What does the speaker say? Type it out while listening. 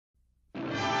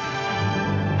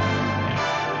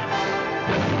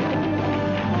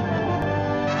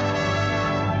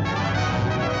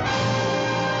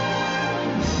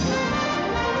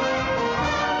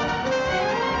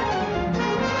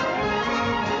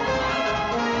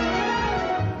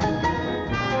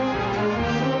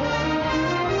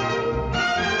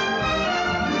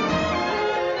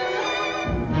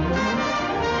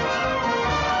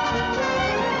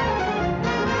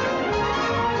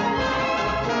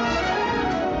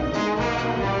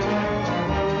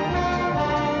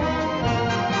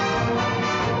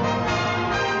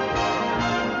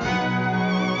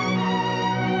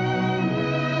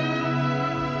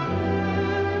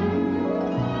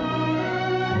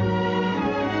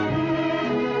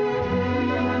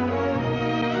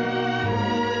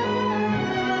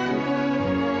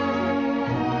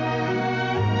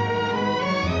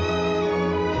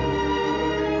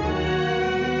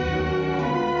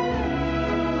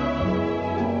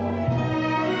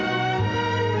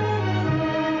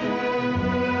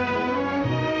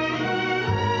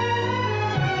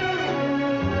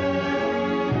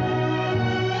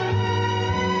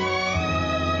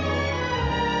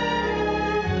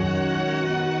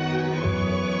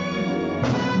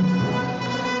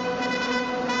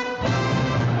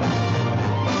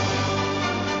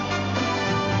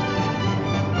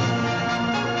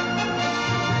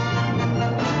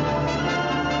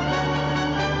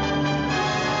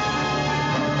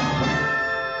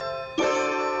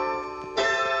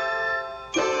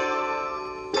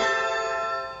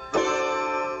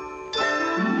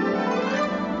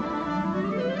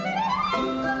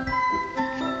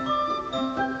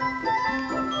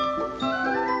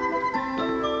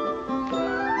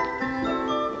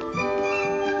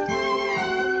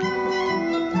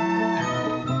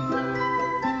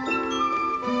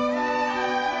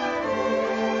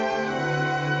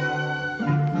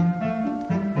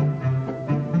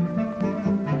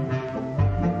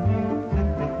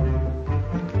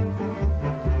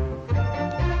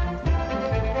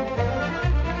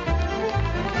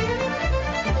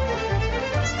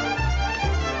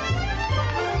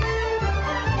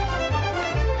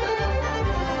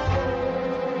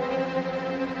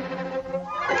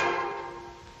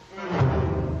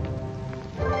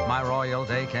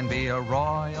can be a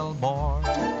royal bore.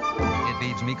 It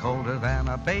leaves me colder than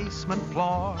a basement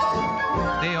floor.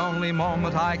 The only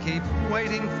moment I keep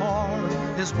waiting for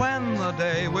is when the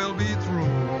day will be through.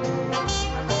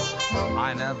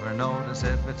 I never notice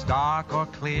if it's dark or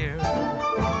clear.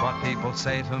 What people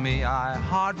say to me I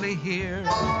hardly hear.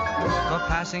 The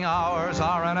passing hours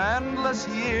are an endless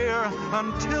year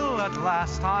until at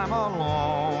last I'm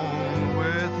alone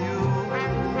with you.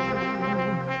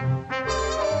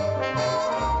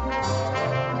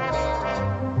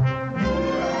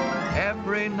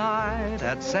 Every night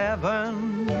at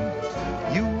 7,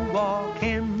 you walk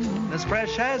in as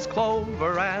fresh as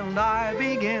clover, and I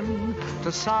begin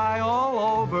to sigh all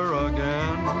over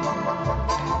again.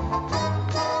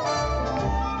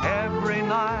 Every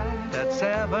night at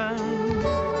 7,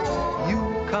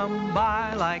 you come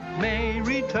by like May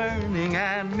returning,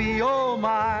 and me, oh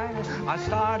my, I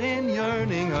start in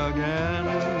yearning again.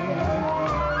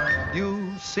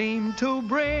 You seem to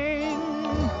bring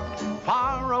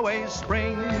faraway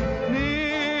spring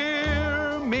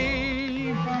near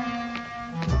me.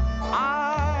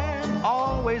 I'm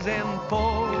always in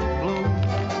full bloom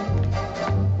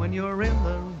when you're in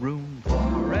the room.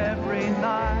 For every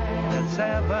night at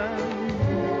 7,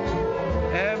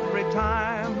 every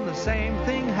time the same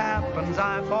thing happens,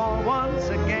 I fall once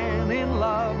again in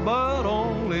love, but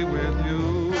only with you.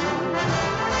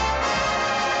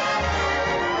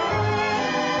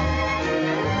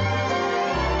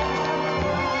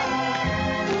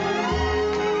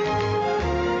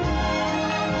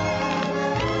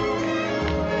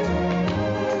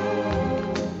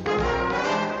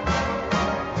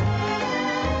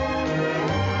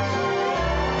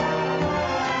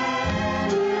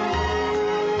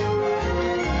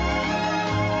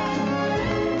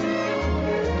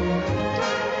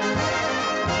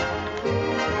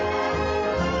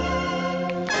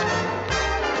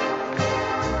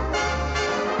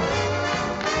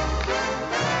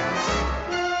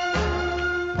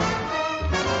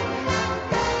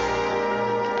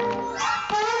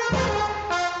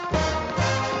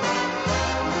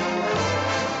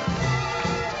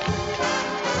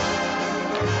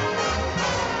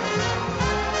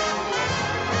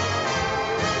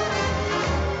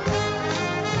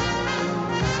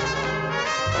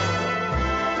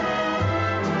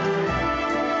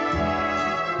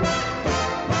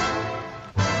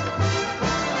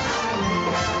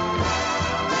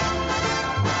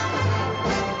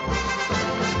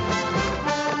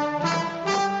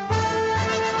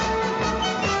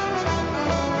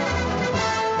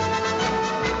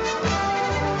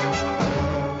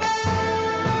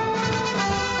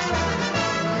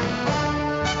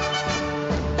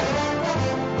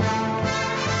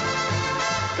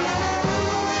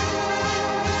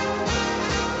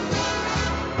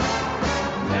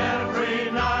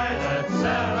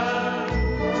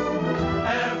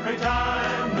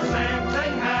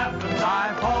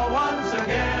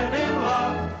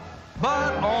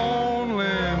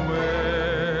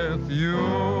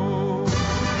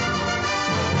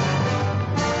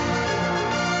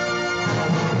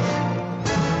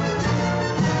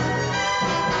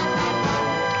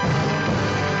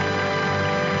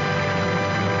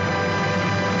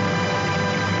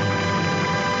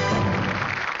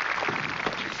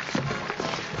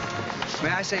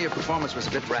 I say your performance was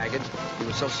a bit ragged. You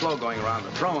were so slow going around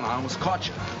the throne, I almost caught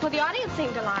you. Well, the audience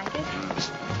seemed to like it.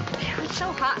 It's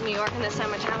so hot in New York in the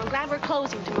summertime. I'm glad we're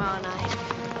closing tomorrow night.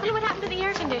 I wonder what happened to the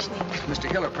air conditioning. Mr.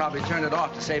 Hiller probably turned it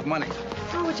off to save money.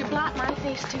 Oh, would you blot my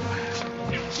face, too?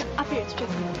 Up here, it's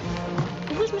tricky.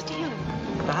 Who's Mr. Hiller?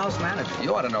 The house manager.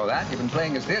 You ought to know that. You've been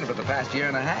playing his theater for the past year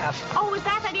and a half. Oh, is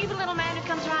that evil little man who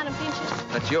comes around and pinches?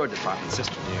 That's your department,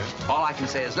 sister, dear. All I can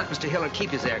say is let Mr. Hiller keep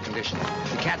his air conditioning.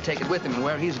 He can't take it with him, and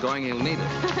where he's going, he'll need it.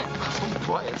 Oh,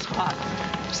 boy, it's hot.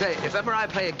 Say, if ever I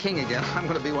play a king again, I'm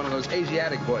going to be one of those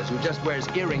Asiatic boys who just wears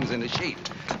earrings in a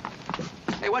sheet.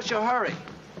 Hey, what's your hurry?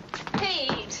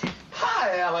 Pete.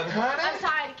 Hi, Ellen, honey. I'm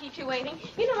sorry to keep you waiting.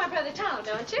 You know my brother Tom,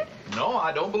 don't you? No,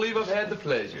 I don't believe I've had the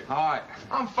pleasure. All right.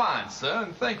 I'm fine, sir,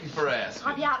 and thank you for asking.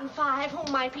 I'll be out in 5.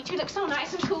 Oh, my, Pete, you look so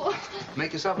nice and cool.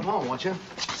 Make yourself at home, won't you?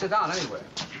 Sit down anywhere.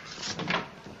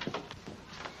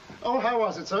 Oh, how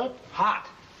was it, sir? Hot.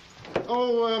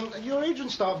 Oh, your agent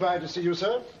stopped by to see you,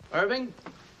 sir. Irving?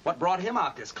 What brought him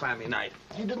out this clammy night?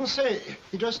 He didn't say.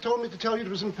 He just told me to tell you it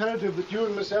was imperative that you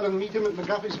and Miss Ellen meet him at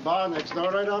McGuffey's bar next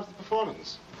door right after the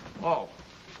performance. Oh.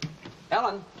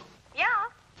 Ellen? Yeah?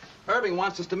 Irving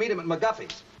wants us to meet him at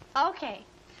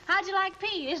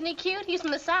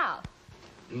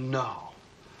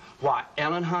Why,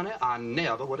 Ellen, honey, I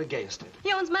never would have guessed it.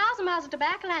 He owns miles and miles of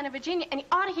tobacco land in Virginia, and you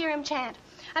ought to hear him chant.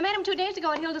 I met him 2 days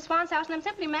ago at Hilda Swan's house, and I'm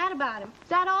simply mad about him. Is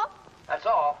that all? That's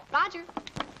all. Roger.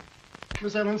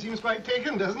 Miss Ellen seems quite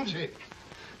taken, doesn't she?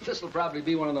 This will probably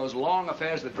be one of those long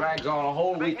affairs that drags on a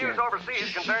whole Big weekend. news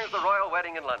overseas concerns the royal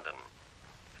wedding in London.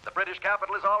 The British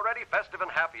capital is already festive and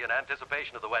happy in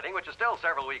anticipation of the wedding, which is still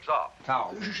several weeks off.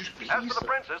 How? As for the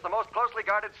princess, the most closely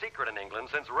guarded secret in England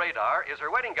since radar is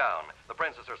her wedding gown. The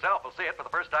princess herself will see it for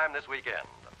the first time this weekend.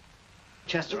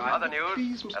 Chester, Other news,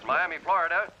 Please, Mr. at Miami,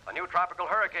 Florida, a new tropical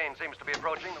hurricane seems to be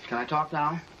approaching. Can I talk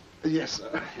now? Yes,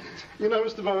 sir. You know,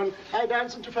 Mr. Vaughan, I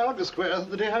danced in Trafalgar Square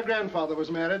the day her grandfather was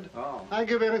married. Oh. I'd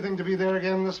give anything to be there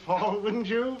again this fall, wouldn't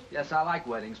you? Yes, I like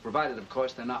weddings, provided, of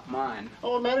course, they're not mine.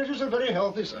 Oh, marriages are very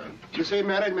healthy, sir. You say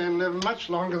married men live much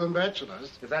longer than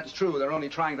bachelors. If that's true, they're only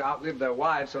trying to outlive their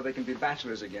wives so they can be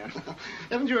bachelors again.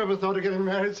 Haven't you ever thought of getting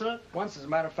married, sir? Once, as a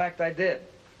matter of fact, I did.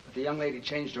 But the young lady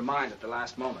changed her mind at the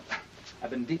last moment. I've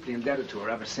been deeply indebted to her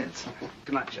ever since.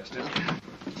 Good night, Chester.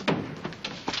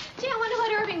 Gee, I wonder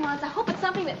what Irving wants. I hope it's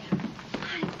something that...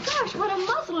 My gosh, what a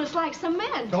muscle. It's like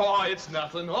cement. Oh, it's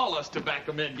nothing. All us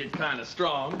tobacco men get kind of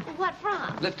strong. What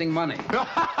from? Lifting money. Oh,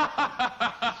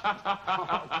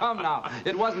 come now.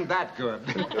 It wasn't that good.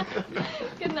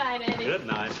 Good night, Eddie. Good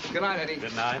night. Good night, Eddie.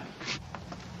 Good night.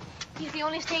 He's the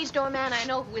only stage door man I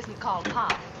know who isn't called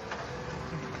Pop.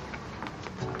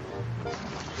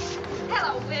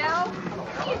 Hello, Bill.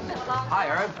 It's been a long time. Hi,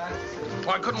 Herb.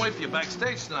 Well, I couldn't wait for you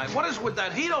backstage tonight. What is with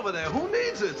that heat over there? Who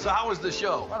needs it? So how was the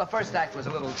show? Well, the first act was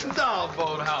a little... Doll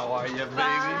boat, how are you, baby?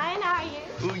 Fine, how are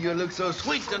you? Ooh, you look so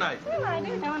sweet tonight. Well, I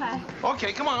do, don't I?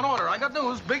 Okay, come on, order. I got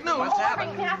news, big news. What's happening?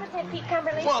 Irving, can I present Pete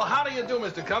Cumberly? Well, how do you do,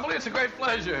 Mr. Cumberly? It's a great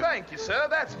pleasure. Thank you, sir.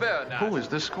 That's better now. Who is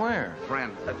this square?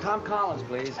 Friend. Tom Collins,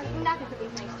 please. Nothing to be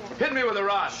mixed in. Hit me with a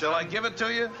rod. Shall I give it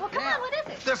to you? Well, come on, what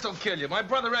is it? This'll kill you. My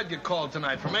brother Edgar called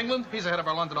tonight from England. He's the head of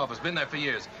our London office. Been there for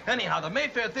years. Anyhow, the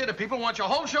Mayfair Theater people want your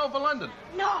whole show for London.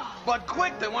 No. But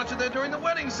quick, they want you there during the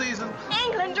wedding season.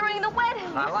 England during the wedding.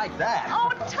 I like that.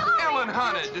 Oh, Tom. Ellen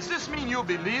Hunter, does this mean you'll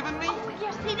be leaving me? Oh,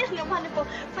 yes, Pete, isn't it wonderful?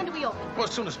 When do we open? Well,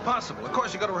 as soon as possible. Of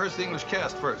course, you got to rehearse the English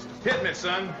cast first. Hit me,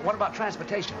 son. What about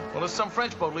transportation? Well, there's some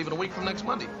French boat leaving a week from next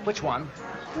Monday. Which one?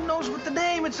 Who knows what the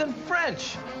name? It's in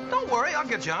French. Don't worry, I'll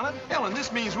get you on it. Ellen,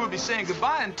 this means we'll be saying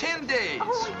goodbye in 10 days.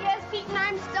 Oh, yes, Pete, and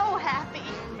I'm so happy.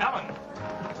 Ellen,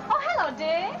 Oh, hello,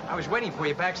 Dick. I was waiting for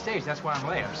you backstage. That's why I'm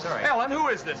late. I'm sorry. Ellen, who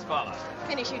is this fella?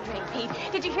 Finish your drink, Pete.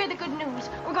 Did you hear the good news?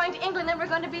 We're going to England and we're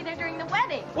going to be there during the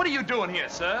wedding. What are you doing here,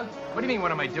 sir? what do you mean,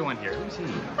 what am I doing here? Who's he?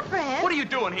 A friend. What are you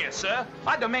doing here, sir?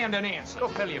 I demand an answer. Go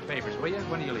fill your papers, will you?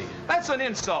 When do you leave? That's an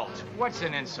insult. What's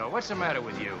an insult? What's the matter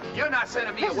with you? You're not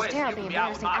sending me This away. is so you terribly can be out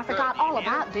with embarrassing. my I forgot third all idiot.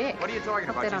 about Dick. What are you talking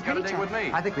Hope about? they She's don't got a hate date each with other.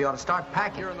 me. I think we ought to start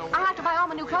packing. I'll have to buy all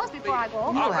my new clothes before I go.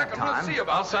 I have reckon we'll time. see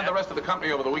about I'll send that. the rest of the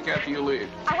company over the week after you leave.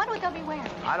 I wonder what they'll be wearing.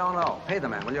 I don't know. Pay the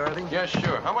man, will you, Irving? Yes,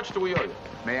 sure. How much do we owe you?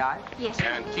 May I? Yes.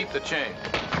 And keep the change.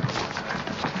 Come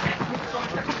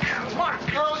on,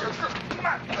 girl. Come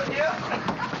on. Yeah.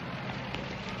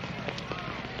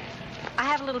 I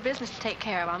have a little business to take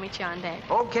care of. I'll meet you on deck.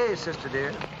 Okay, sister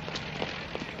dear.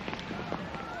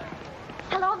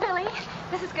 Hello, Billy.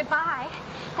 This is goodbye.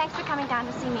 Thanks for coming down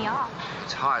to see me off.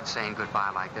 It's hard saying goodbye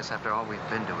like this after all we've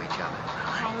been to each other.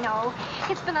 Oh, I know.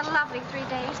 It's been a lovely 3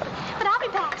 days, but I'll be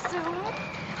back soon.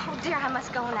 Oh, dear, I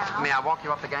must go now. May I walk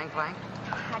you up the gangplank?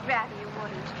 I'd rather you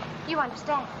wouldn't. You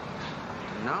understand?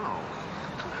 No.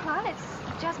 Well, it's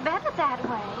just better that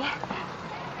way.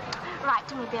 Write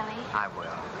to me, Billy. I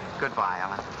will. Goodbye,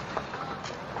 Ellen.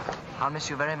 I'll miss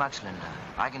you very much, Linda.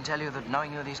 I can tell you that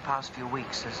knowing you these past few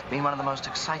weeks has been one of the most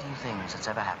exciting things that's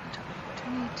ever happened to me. To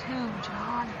me, too,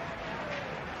 John.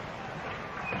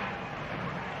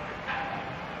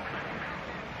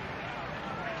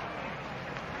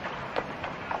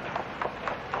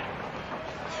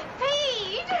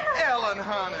 Pete! Ellen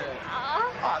Hunter.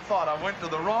 I thought I went to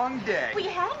the wrong deck. We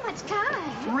had much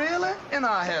time. Really? And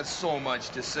I had so much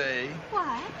to say.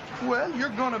 What? Well, you're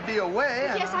gonna be away.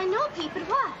 And Yes, I know, Pete, but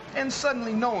what? And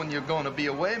suddenly knowing you're gonna be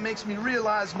away makes me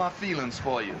realize my feelings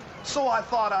for you. So I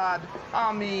thought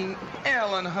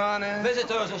Ellen, honey.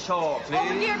 Visitors ashore, please.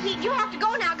 Oh, dear Pete, you have to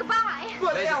go now. Goodbye.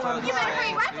 But Ellen, You better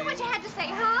hurry. Write me what you had to say,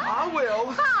 huh? I will.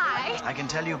 Bye. I can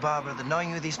tell you, Barbara, that knowing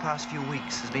you these past few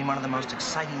weeks has been one of the most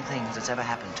exciting things that's ever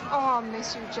happened to me. Oh, I'll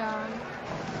miss you, John.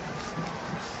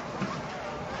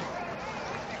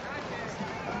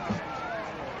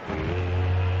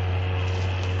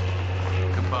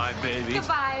 Goodbye, baby.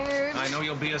 Goodbye, Herb. I know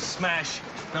you'll be a smash.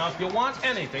 Now, if you want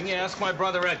anything, you ask my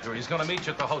brother Edgar. He's going to meet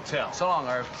you at the hotel. So long,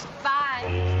 Irv. Bye.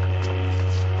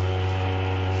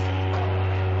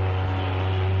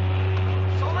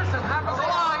 So listen, have a... So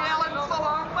long,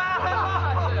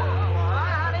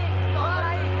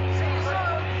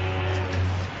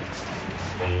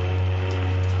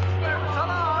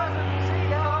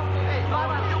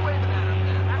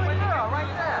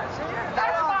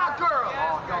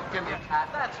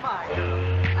 That's my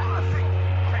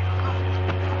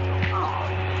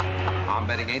I'm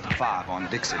betting 8-5 on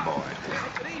Dixie Boy.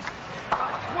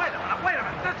 Wait a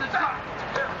minute. This is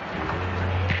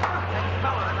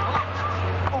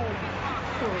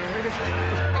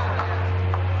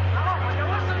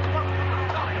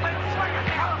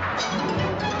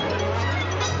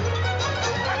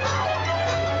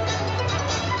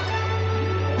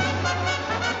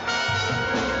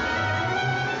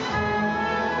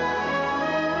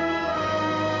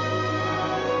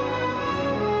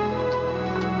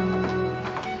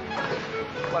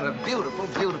What a beautiful,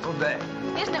 beautiful day.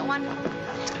 Isn't it wonderful?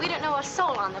 We don't know a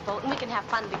soul on the boat, and we can have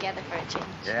fun together for a change.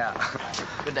 Yeah.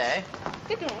 Good day.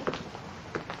 Good day.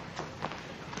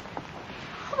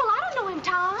 Oh, well, I don't know him,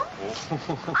 Tom.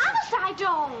 Honest, I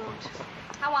don't.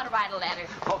 I want to write a letter.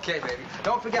 Okay, baby.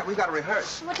 Don't forget, we've got to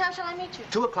rehearse. What time shall I meet you?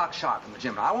 2 o'clock sharp in the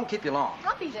gym. Now, I won't keep you long.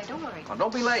 I'll be there, don't worry. Now,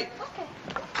 don't be late. Okay.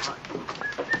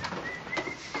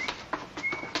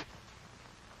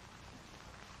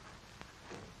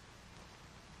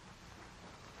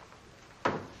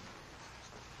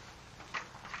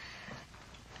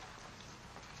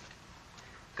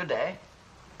 Good day.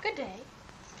 Good day.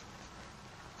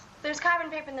 There's carbon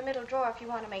paper in the middle drawer if you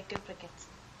want to make duplicates.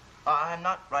 Oh, I'm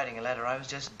not writing a letter. I was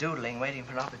just doodling, waiting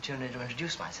for an opportunity to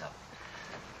introduce myself.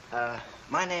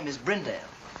 My name is Brindale.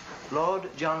 Lord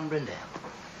John Brindale.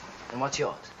 And what's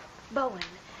yours? Bowen.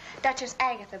 Duchess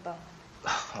Agatha Bowen.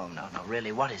 Oh, no,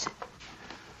 really, what is it?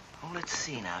 Oh, let's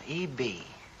see now. E.B.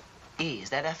 E, is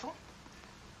that Ethel?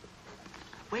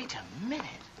 Wait a minute.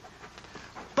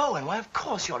 Bowen, why, of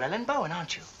course you're Ellen Bowen,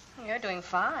 aren't you? You're doing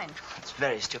fine. It's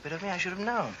very stupid of me. I should have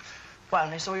known. Well,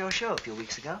 I saw your show a few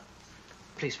weeks ago.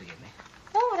 Please forgive me.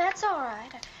 Oh, that's all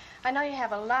right. I know you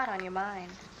have a lot on your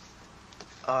mind.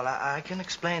 Oh, I can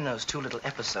explain those 2 little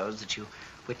episodes that you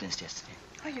witnessed yesterday.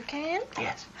 Oh, you can?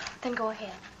 Yes. Then go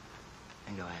ahead.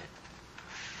 Then go ahead.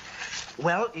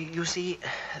 Well, you see,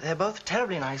 they're both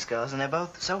terribly nice girls, and they're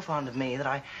both so fond of me that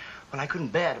I couldn't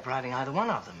bear depriving either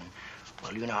one of them. And,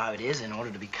 well, you know how it is. In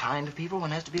order to be kind to people, one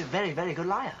has to be a very, very good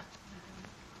liar.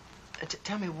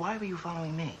 Tell me, why were you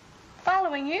following me?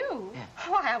 Following you? Yeah.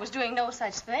 Why, I was doing no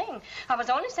such thing. I was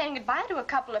only saying goodbye to a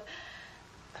couple of...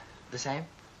 The same?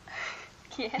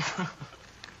 Yes.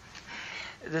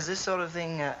 Does this sort of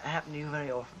thing happen to you very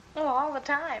often? Oh, all the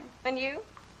time. And you?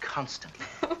 Constantly.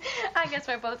 I guess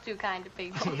we're both two kind of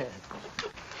people. Yes.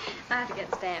 I have to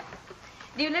get stamped.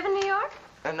 Do you live in New York?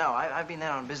 No, I've been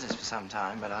there on business for some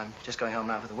time, but I'm just going home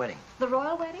now for the wedding. The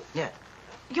royal wedding? Yeah.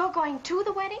 You're going to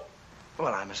the wedding?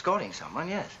 Well, I'm escorting someone,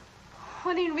 yes.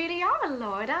 Well, you really are a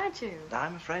lord, aren't you?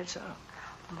 I'm afraid so.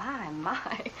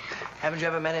 My. Haven't you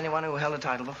ever met anyone who held a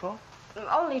title before?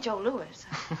 Only Joe Louis.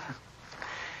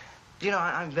 Do you know,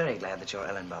 I'm very glad that you're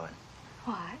Ellen Bowen.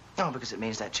 Why? Oh, because it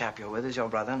means that chap you're with is your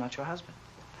brother, not your husband.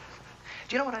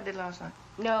 Do you know what I did last night?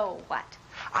 No, what?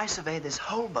 I surveyed this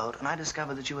whole boat, and I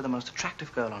discovered that you were the most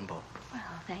attractive girl on board. Well,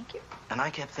 thank you. And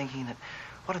I kept thinking that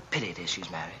what a pity it is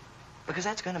she's married, because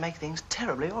that's going to make things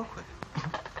terribly awkward.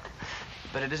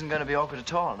 But it isn't going to be awkward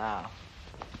at all now.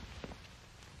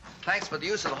 Thanks for the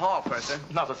use of the hall, Purser.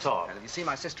 Not at all. And if you see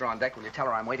my sister on deck, will you tell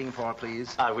her I'm waiting for her,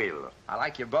 please? I will. I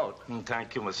like your boat.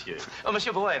 Thank you, monsieur. Oh,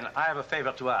 Monsieur Bowen, I have a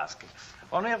favor to ask.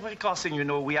 On every crossing, you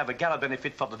know, we have a gala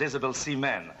benefit for the disabled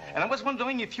seamen. And I was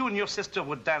wondering if you and your sister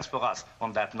would dance for us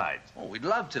on that night. Oh, we'd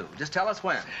love to. Just tell us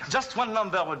when. Just one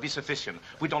number would be sufficient.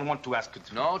 We don't want to ask you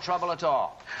to. No trouble at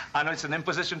all. I know it's an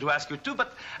imposition to ask you to,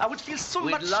 but I would feel so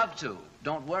much... We'd love to.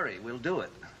 Don't worry. We'll do it.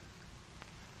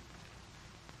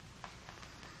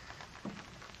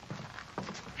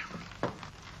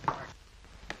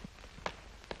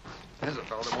 There's a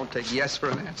fellow that won't take yes for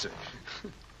an answer.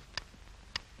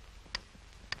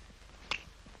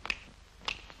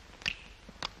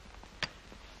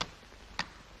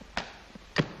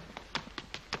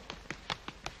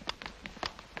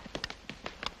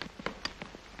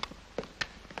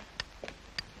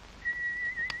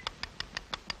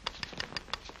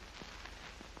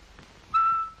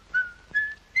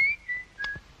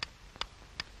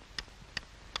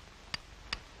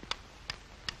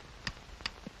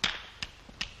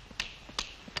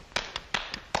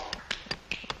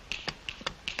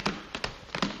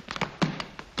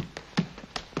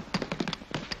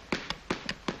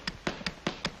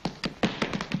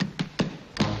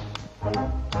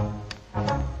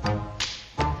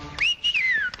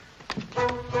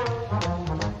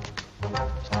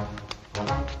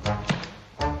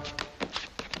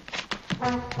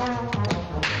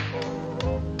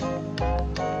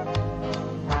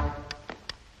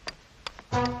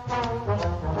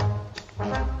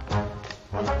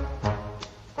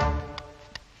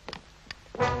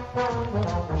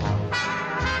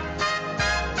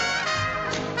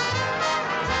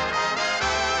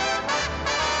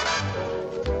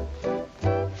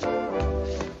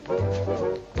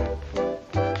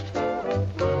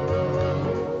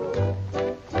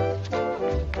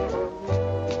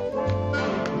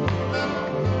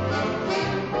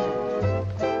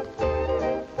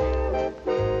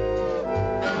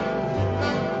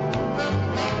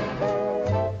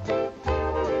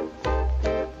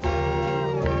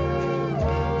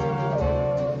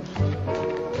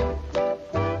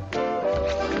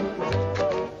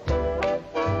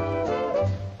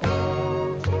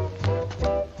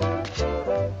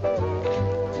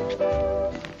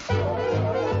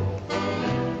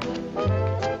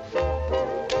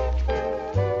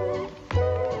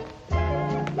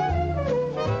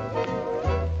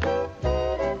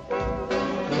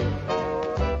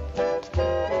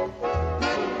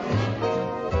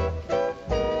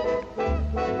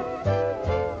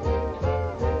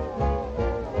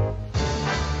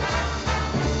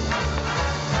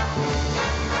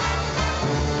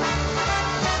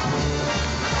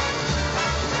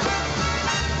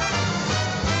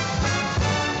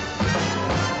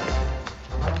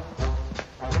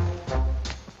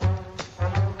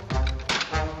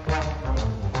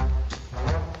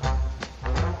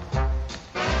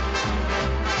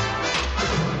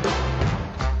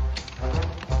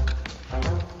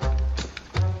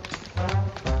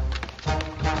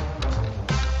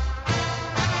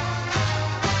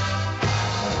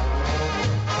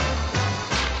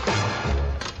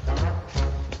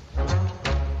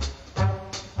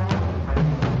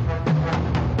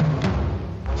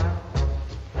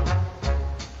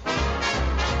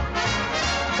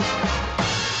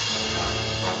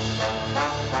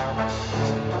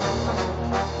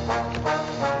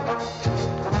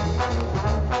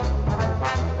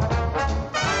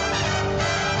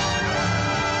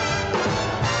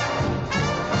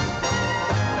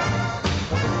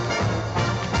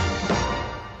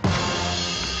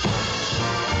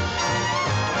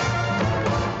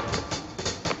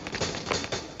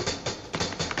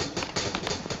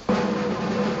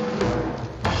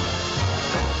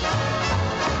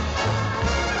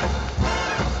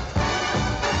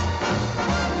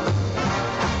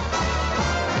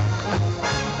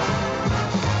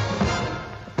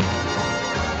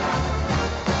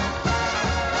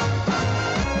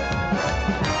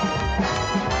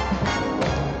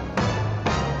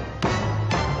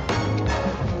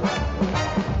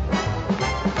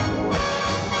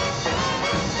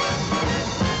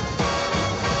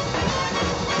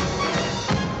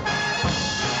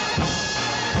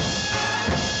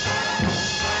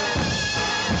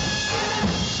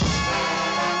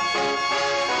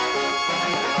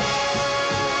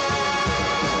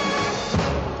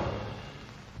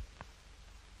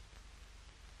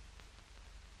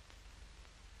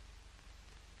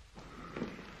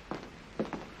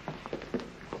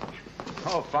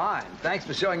 Oh, fine. Thanks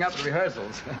for showing up at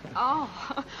rehearsals.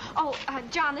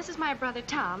 John, this is my brother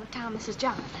Tom. Tom, this is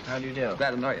John. How do you do?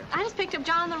 Glad to know you. I just picked up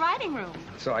John in the writing room.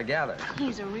 So I gather.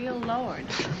 He's a real lord.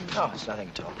 Oh, it's nothing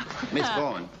at all. Miss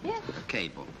Vaughan. Yeah?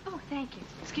 Cable. Oh, thank you.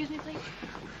 Excuse me, please.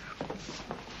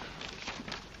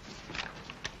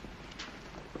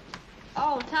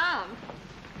 Oh, Tom.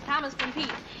 Thomas from Pete.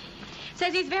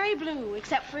 Says he's very blue,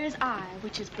 except for his eye,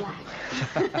 which is black.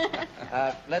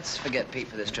 Let's forget Pete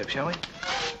for this trip, shall we?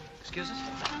 Excuse us?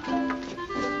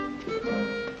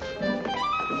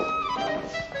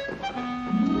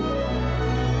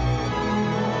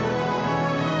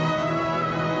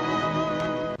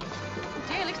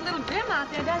 Gee, it looks a little dim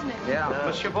out there, doesn't it? Yeah.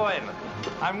 Monsieur Bowen,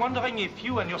 I'm wondering if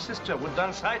you and your sister would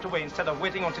dance right away instead of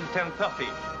waiting until 10:30.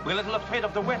 We're a little afraid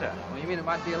of the weather. Oh, you mean it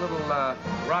might be a little,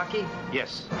 rocky?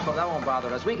 Yes. Oh, that won't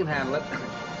bother us. We can handle it.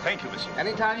 Thank you, monsieur.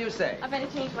 Anytime you say. I better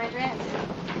change my dress.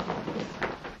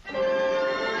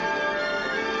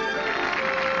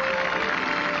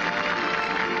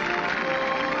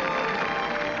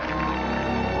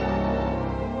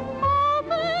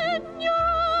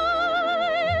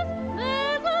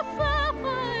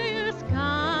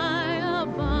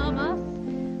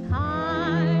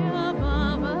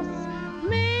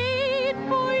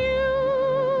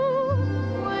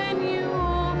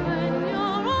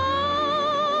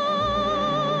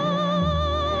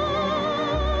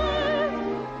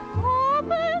 Oh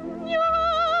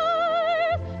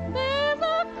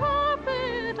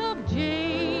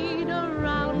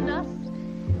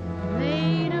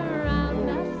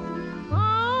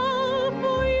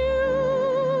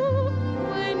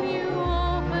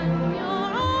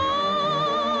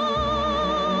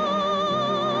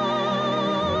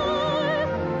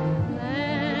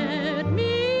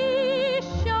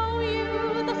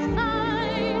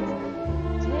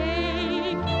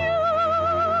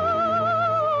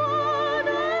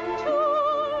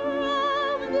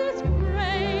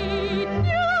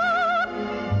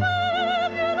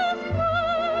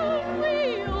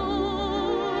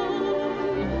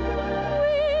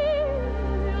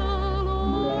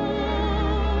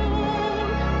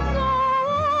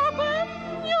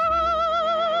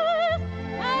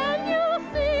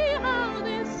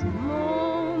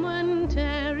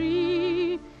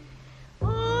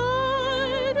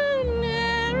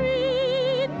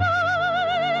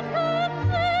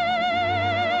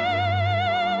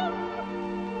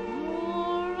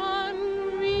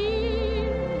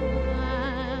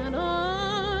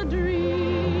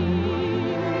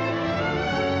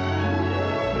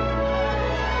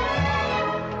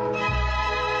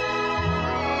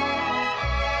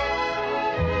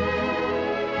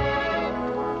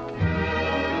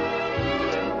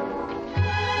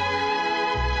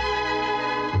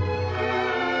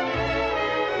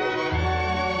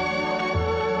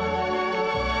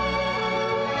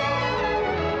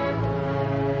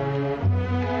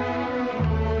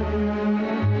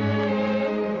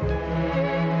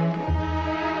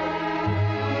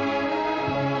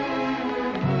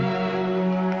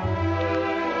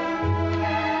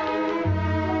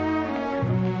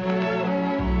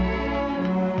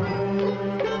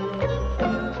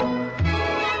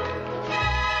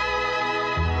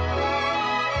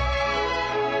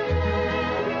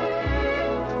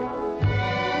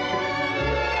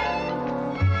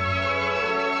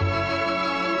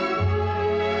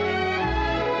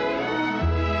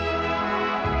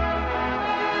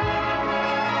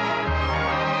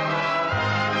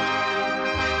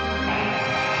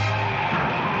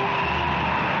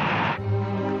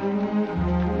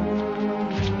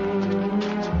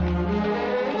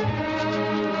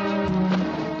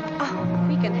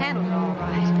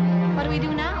What do we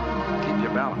do now? Keep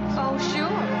your balance. Oh, sure.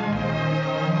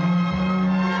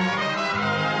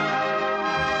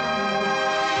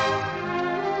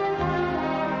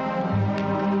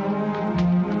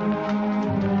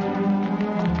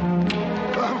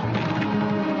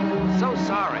 So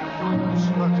sorry.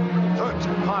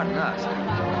 Pardon us.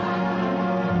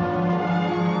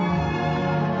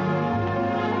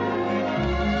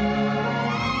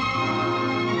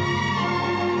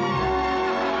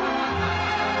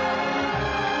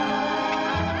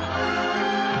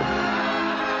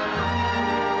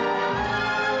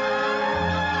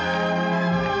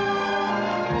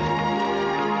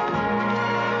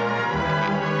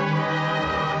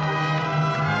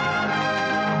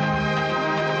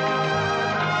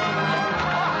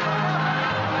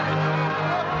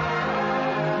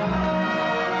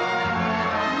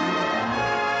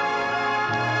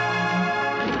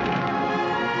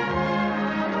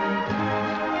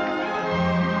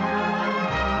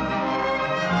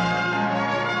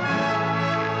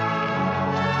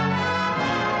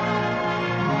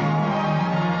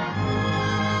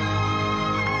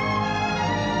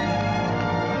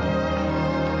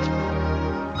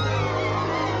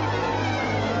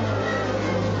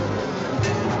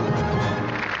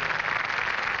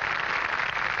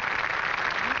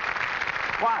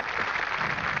 What?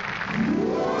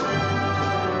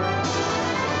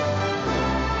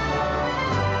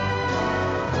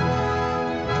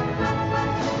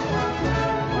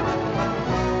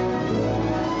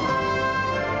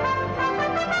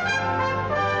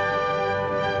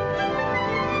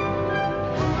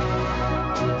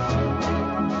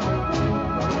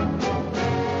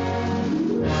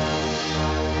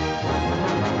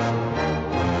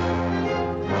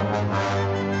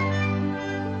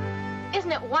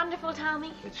 Isn't it wonderful,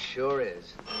 Tommy? It sure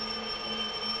is.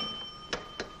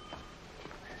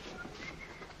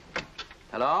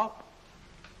 Hello?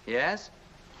 Yes?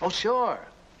 Oh, sure.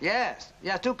 Yes.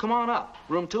 Yeah, do come on up.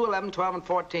 Room 2, 11, 12, and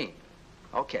 14.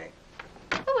 Okay.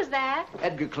 Who was that?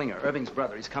 Edgar Klinger, Irving's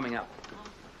brother. He's coming up.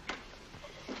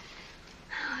 Oh,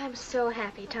 I'm so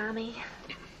happy, Tommy.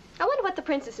 I wonder what the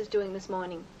princess is doing this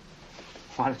morning.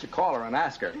 Why don't you call her and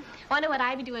ask her? Wonder what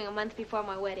I'd be doing a month before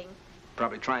my wedding.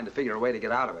 Probably trying to figure a way to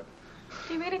get out of it.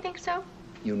 Do you really think so?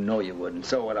 You know you would, and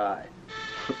so would I.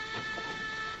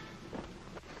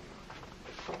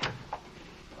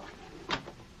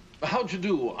 How'd you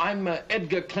do? I'm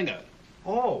Edgar Klinger.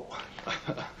 Oh.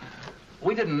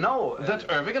 We didn't know. That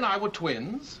Irving and I were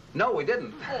twins? No, we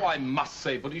didn't. Oh, I must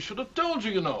say, but he should have told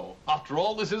you, you know. After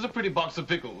all, this is a pretty box of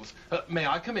pickles. May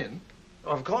I come in?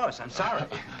 Of course, I'm sorry.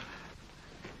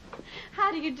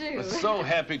 How do you do? So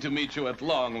happy to meet you at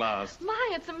long last. My,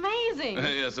 it's amazing.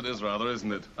 Yes, it is rather,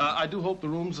 isn't it? I do hope the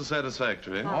rooms are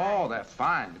satisfactory. Oh, they're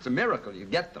fine. It's a miracle you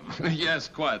get them. Yes,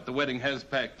 quite. The wedding has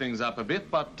packed things up a bit,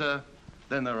 but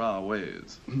then there are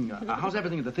ways. How's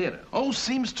everything at the theater? Oh,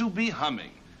 seems to be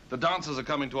humming. The dancers are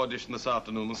coming to audition this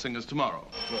afternoon, the singers tomorrow.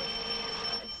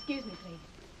 Excuse me, please.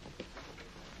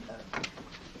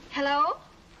 Hello?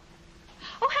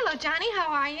 Oh, hello, Johnny.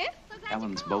 How are you?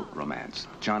 Ellen's boat romance.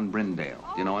 John Brindale.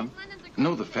 Do you know him?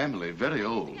 No, the family, very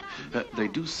old. They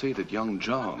do say that young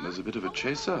John is a bit of a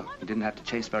chaser. He didn't have to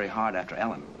chase very hard after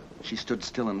Ellen. She stood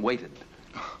still and waited.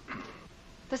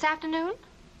 This afternoon?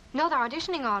 No, they're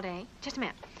auditioning all day. Just a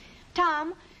minute.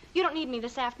 Tom, you don't need me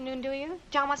this afternoon, do you?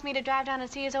 John wants me to drive down and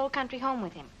see his old country home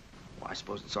with him. Well, I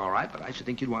suppose it's all right, but I should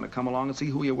think you'd want to come along and see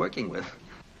who you're working with.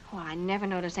 Oh, I never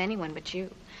notice anyone but you.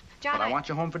 John, But I want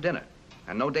you home for dinner.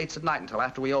 And no dates at night until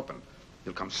after we open.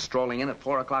 You'll come strolling in at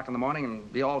 4 o'clock in the morning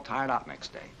and be all tired out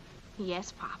next day.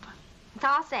 Yes, Papa. It's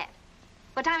all set.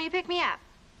 What time will you pick me up?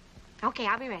 Okay,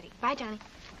 I'll be ready. Bye, Johnny.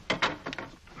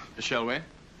 Shall we?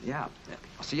 Yeah.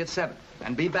 I'll see you at 7.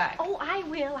 And be back. Oh, I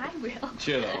will. I will.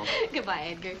 Cheerio. Goodbye,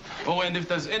 Edgar. Oh, and if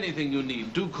there's anything you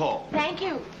need, do call. Thank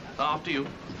you. After you.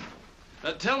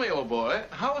 Tell me, old boy,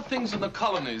 how are things in the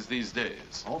colonies these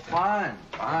days? Oh, fine.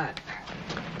 Fine.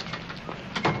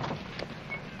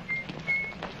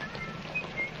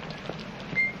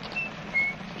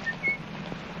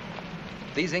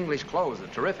 These English clothes are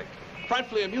terrific.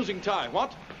 Frightfully amusing tie,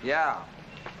 what? Yeah.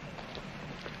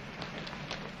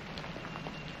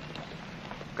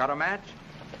 Got a match?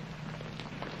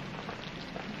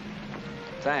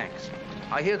 Thanks.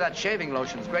 I hear that shaving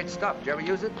lotion's great stuff. Did you ever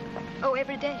use it? Oh,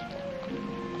 every day.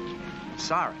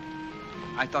 Sorry.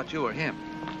 I thought you were him.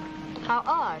 How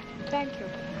odd. Thank you.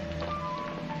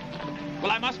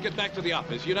 Well, I must get back to the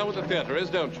office. You know where the theater is,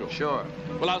 don't you? Sure.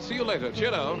 Well, I'll see you later.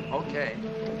 Cheerio. Okay.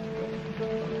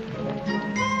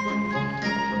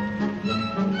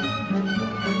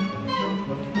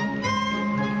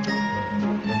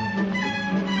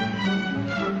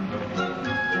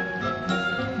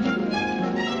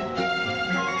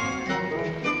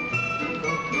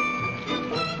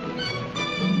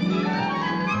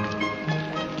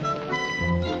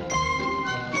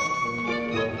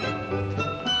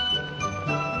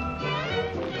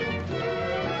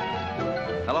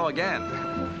 Hello again.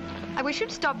 I wish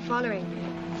you'd stop following me.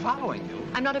 Following you?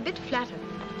 I'm not a bit flattered.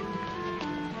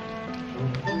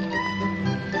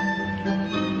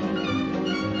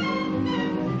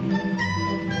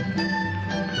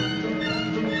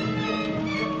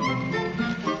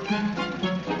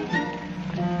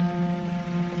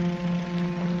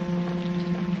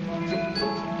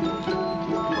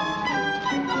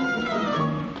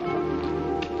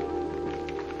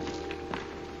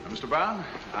 Mr. Brown,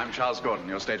 I'm Charles Gordon,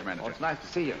 your stage manager. Oh, it's nice to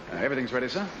see you. Everything's ready,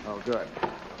 sir? Oh, good.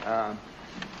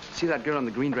 See that girl in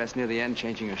the green dress near the end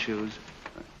changing her shoes?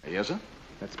 Yes, sir?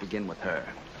 Let's begin with her.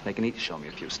 They can each show me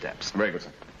a few steps. Very good,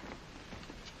 sir.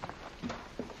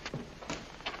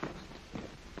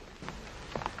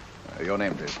 Your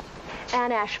name, please.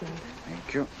 Anne Ashman.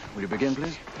 Thank you. Will you begin,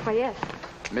 please? Why, yes.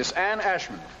 Miss Anne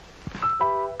Ashman.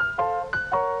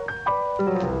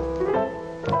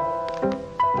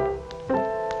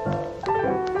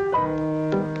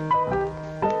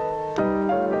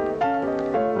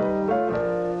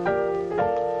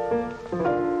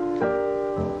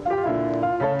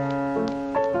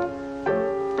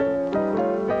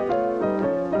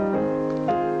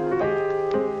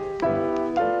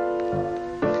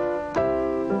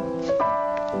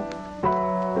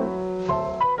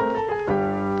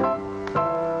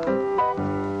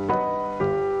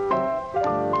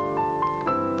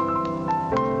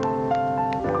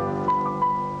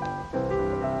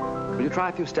 Try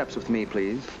a few steps with me,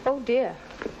 please. Oh, dear.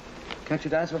 Can't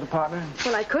you dance with a partner?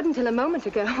 Well, I couldn't till a moment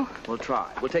ago. We'll try.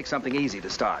 We'll take something easy to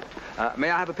start. May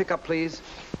I have a pickup, please?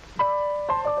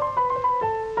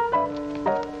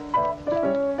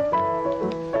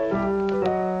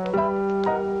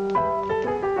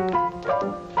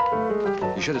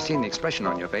 You should have seen the expression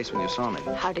on your face when you saw me.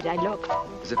 How did I look?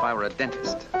 As if I were a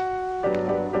dentist.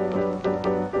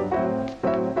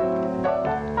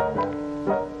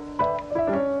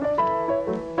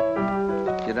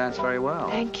 You dance very well.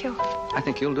 Thank you. I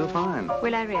think you'll do fine.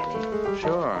 Will I really?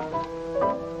 Sure.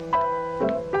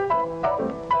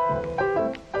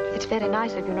 It's very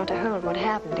nice of you not to hold what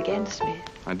happened against me.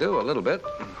 I do, a little bit.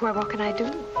 Well, what can I do?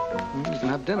 You can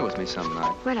have dinner with me some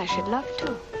night. Well, I should love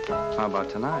to. How about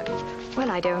tonight? Well,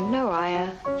 I don't know.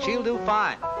 She'll do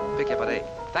fine. Pick you up at 8.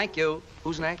 Thank you.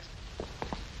 Who's next?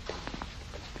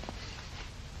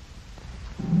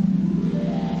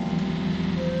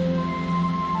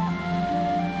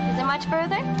 Much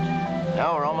further?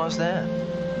 No, we're almost there.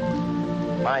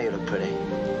 My, you look pretty.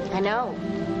 I know.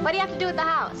 What do you have to do at the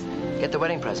house? Get the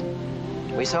wedding present.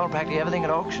 We sold practically everything at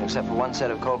auction except for one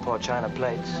set of cold pour china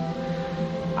plates.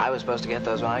 I was supposed to get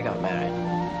those when I got married.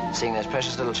 Seeing there's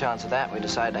precious little chance of that, we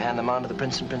decided to hand them on to the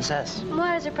prince and princess.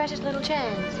 Why is there precious little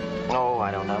chance? Oh,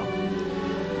 I don't know.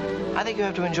 I think you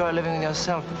have to enjoy living with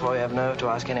yourself before you have nerve to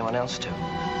ask anyone else to.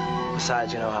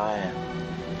 Besides, you know how I am.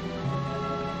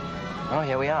 Oh,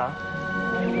 here we are.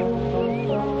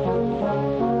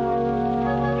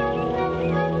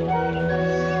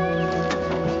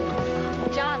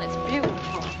 John, it's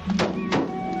beautiful.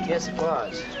 Yes, it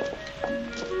was.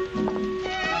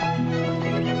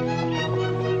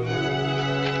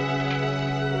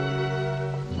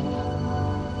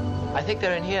 I think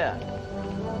they're in here.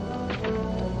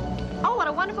 Oh, what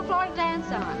a wonderful floor to dance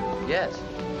on. Yes.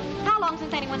 How long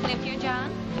since anyone's lived here,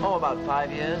 John? Oh, about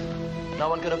 5 years. No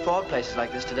one could afford places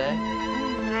like this today.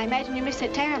 I imagine you miss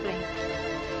it terribly.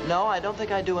 No, I don't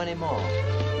think I do anymore.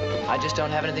 I just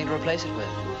don't have anything to replace it with.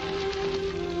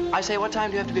 I say, what time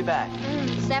do you have to be back?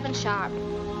 7 sharp.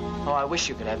 Oh, I wish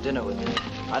you could have dinner with me.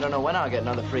 I don't know when I'll get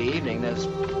another free evening. There's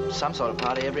some sort of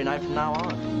party every night from now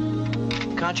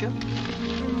on. Can't you?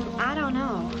 I don't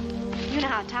know. You know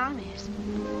how Tom is.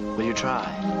 Will you try?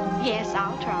 Yes,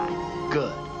 I'll try.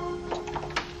 Good.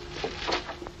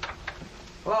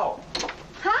 Hello.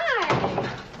 Hi.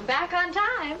 Back on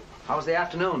time. How was the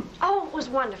afternoon? Oh, it was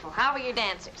wonderful. How were your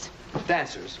dancers?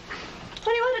 Dancers. What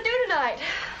do you want to do tonight?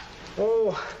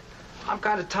 Oh, I'm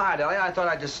kind of tired, Ellie. I thought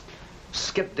I'd just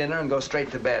skip dinner and go straight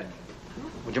to bed.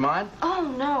 Would you mind?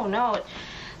 Oh, no.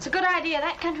 It's a good idea.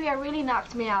 That country air really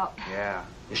knocks me out. Yeah.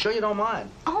 You sure you don't mind?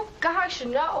 Oh, gosh,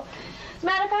 no. As a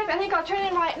matter of fact, I think I'll turn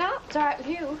in right now. It's all right with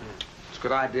you. It's a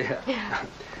good idea. Yeah.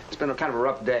 It's been a kind of a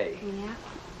rough day. Yeah.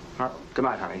 All right. Good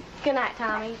night, honey. Good night,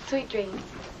 Tommy. Sweet dreams.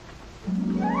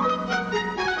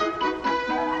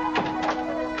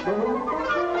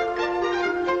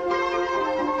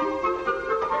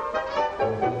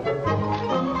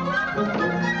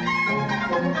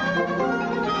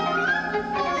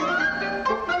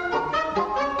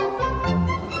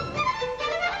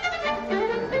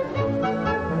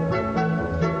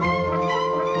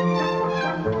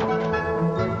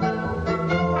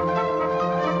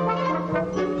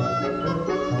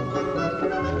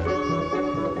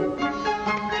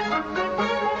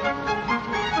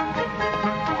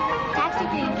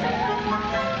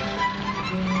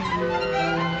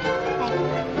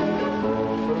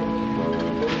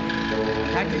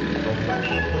 Thank you.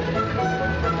 Thank you.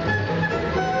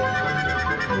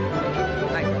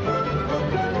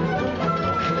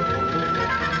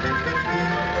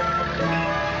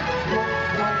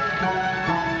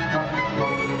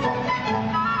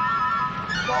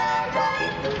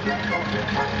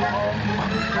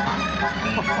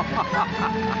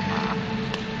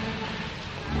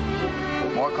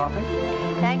 More coffee?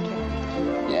 Thank you.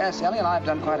 Yes, Ellie and I have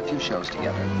done quite a few shows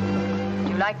together. Do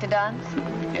you like to dance?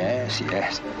 Yes,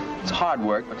 yes. It's hard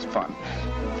work, but it's fun.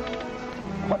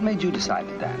 What made you decide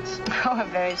to dance? Oh, a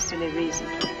very silly reason.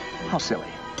 How silly.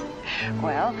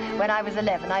 Well, when I was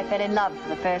 11, I fell in love for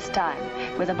the first time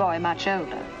with a boy much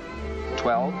older.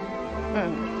 12?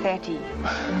 13.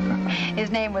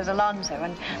 His name was Alonzo,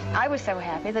 and I was so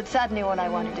happy that suddenly all I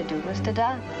wanted to do was to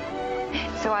dance.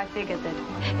 So I figured that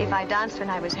if I danced when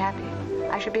I was happy,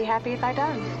 I should be happy if I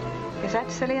danced. Is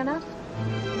that silly enough?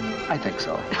 I think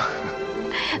so.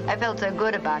 I felt so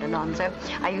good about Alonzo.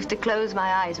 I used to close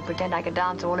my eyes and pretend I could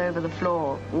dance all over the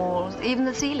floor, walls, even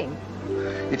the ceiling.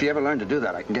 If you ever learn to do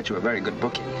that, I can get you a very good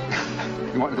booking.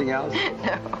 You want anything else?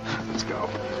 No. Let's go.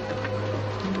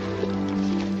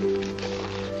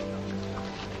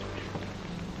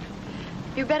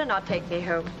 You better not take me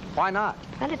home. Why not?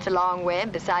 Well, it's a long way,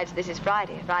 and besides, this is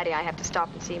Friday. Friday, I have to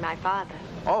stop and see my father.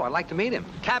 Oh, I'd like to meet him.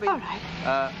 Cabby. All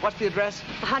right. What's the address?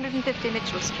 150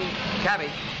 Mitchell Street. Cabby,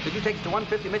 could you take us to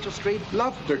 150 Mitchell Street?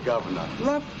 Love to, Governor.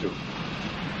 Love to.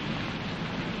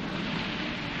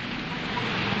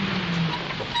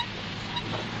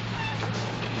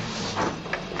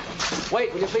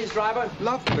 Wait, will you please, driver?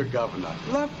 Love to, Governor.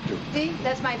 Love to. See,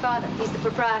 that's my father. He's the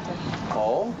proprietor.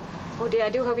 Oh? Oh, dear, I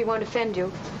do hope he won't offend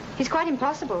you. He's quite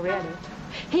impossible, really.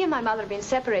 He and my mother have been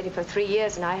separated for 3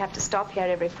 years, and I have to stop here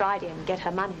every Friday and get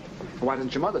her money. Why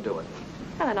didn't your mother do it?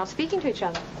 Well, they're not speaking to each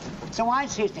other. So I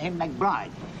says to him,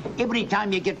 McBride, every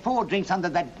time you get 4 drinks under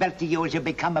that belt of yours, you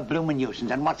become a bloomin'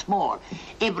 nuisance. And what's more,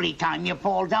 every time you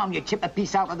fall down, you chip a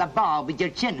piece out of the bar with your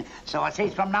chin. So I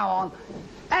says from now on,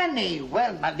 Annie,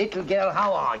 well, my little girl,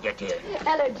 how are you, dear?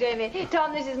 Hello, Jamie.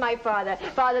 Tom, this is my father.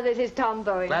 Father, this is Tom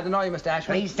Bowen. Glad to know you, Mr.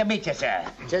 Ashford. Pleased to meet you, sir.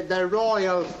 To the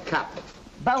royal cap.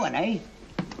 Bowen, eh?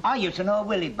 I used to know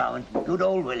Willie Bowen. Good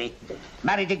old Willie.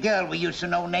 Married a girl we used to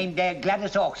know named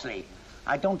Gladys Oxley.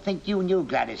 I don't think you knew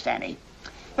Gladys, Annie.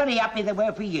 Very happy they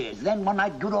were for years. Then one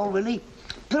night, good old Willie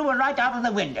threw her right out of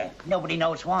the window. Nobody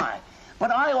knows why. But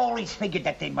I always figured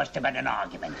that they must have had an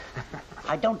argument.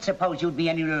 I don't suppose you'd be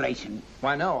any relation.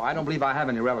 Why, no. I don't believe I have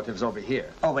any relatives over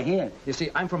here. Over here? You see,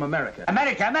 I'm from America.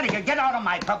 America, get out of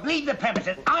my pub. Leave the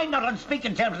premises. I'm not on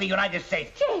speaking terms with the United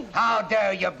States. James. How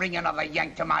dare you bring another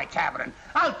Yank to my tavern?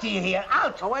 Out to you here,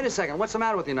 out. Oh, wait a second. What's the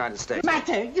matter with the United States?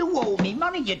 Matter? You owe me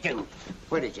money, you do.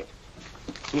 Where is it?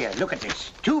 Here, look at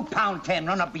this. £2.10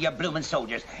 run up with your bloomin'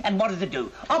 soldiers. And what did it do?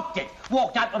 Upped it.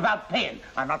 Walked out without paying.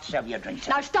 I'll not serve your drinks.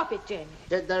 Now, stop it, Jamie.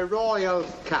 To the royal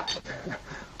cap.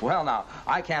 Well, now,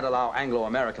 I can't allow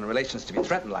Anglo-American relations to be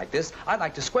threatened like this. I'd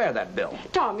like to square that bill.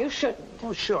 Tom, you shouldn't.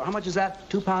 Oh, sure. How much is that?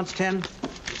 £2.10?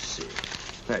 Let's see.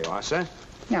 There you are, sir.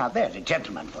 Now, there's a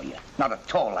gentleman for you. Not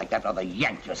at all like that other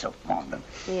Yank you're so fond of.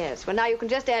 Yes, well, now you can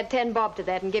just add 10 bob to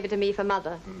that and give it to me for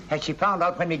Mother. Has she found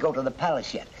out when we go to the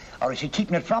palace yet? Or is she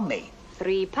keeping it from me?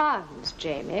 £3,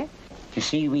 Jamie. You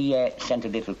see, we sent a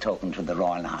little token to the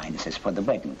Royal Highnesses for the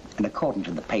wedding. And according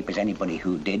to the papers, anybody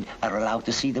who did are allowed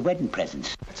to see the wedding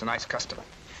presents. That's a nice custom.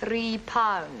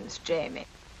 £3, Jamie.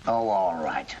 Oh, all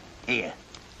right. Here.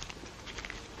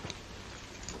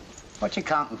 What you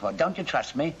counting for? Don't you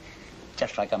trust me?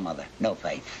 Just like a mother. No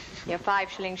faith. You're 5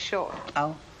 shillings short.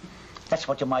 Oh? That's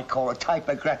what you might call a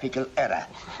typographical error.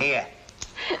 Here.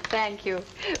 Thank you.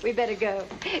 We better go.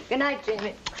 Good night,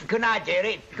 Jamie. Good night,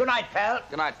 dearie. Good night, pal.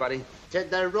 Good night, buddy. To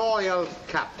the royal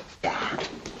cap. Yeah.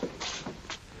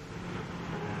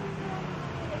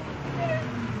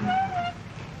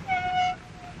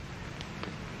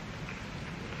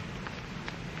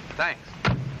 Thanks.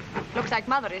 Looks like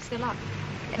Mother is still up.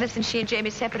 Ever since she and Jamie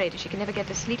separated, she can never get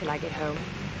to sleep till I get home.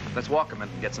 Let's walk him and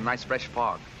get some nice fresh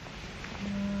fog.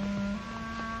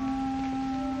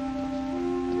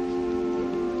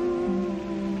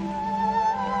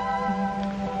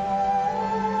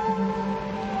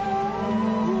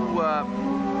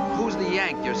 Who's the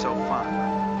Yank you're so fond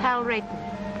of? Hal Rayton.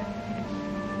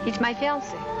 He's my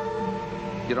fiancé.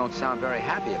 You don't sound very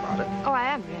happy about it. Oh, I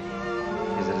am,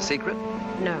 really. Is it a secret?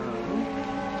 No.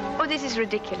 Oh, this is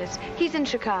ridiculous. He's in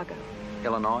Chicago.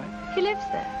 Illinois? He lives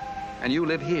there. And you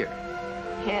live here?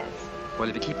 Yes. Well,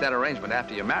 if you keep that arrangement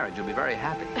after your marriage, you'll be very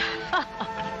happy.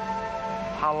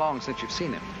 How long since you've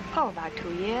seen him? Oh, about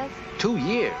 2 years. 2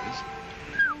 years?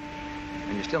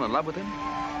 still in love with him?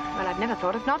 Well, I've never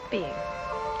thought of not being.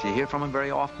 Do you hear from him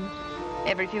very often?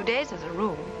 Every few days as a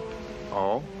rule.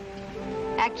 Oh?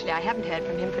 Actually, I haven't heard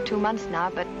from him for 2 months now,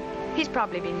 but he's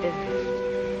probably been busy.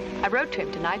 I wrote to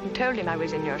him tonight and told him I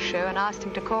was in your show and asked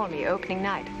him to call me opening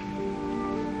night.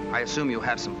 I assume you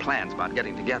have some plans about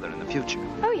getting together in the future.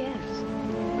 Oh, yes.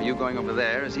 Are you going over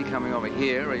there? Is he coming over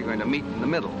here? Or are you going to meet in the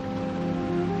middle?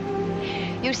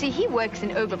 You see, he works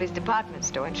in Ogilvy's department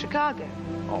store in Chicago.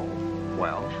 Oh,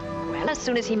 well? Well, as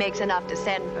soon as he makes enough to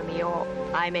send for me, or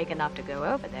I make enough to go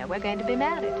over there, we're going to be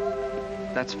married.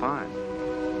 That's fine.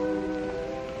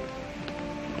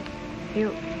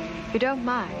 You don't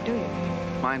mind, do you?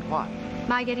 Mind what?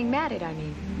 My getting married, I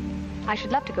mean. I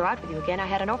should love to go out with you again. I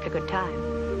had an awfully good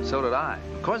time. So did I.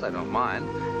 Of course I don't mind.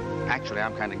 Actually,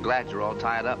 I'm kind of glad you're all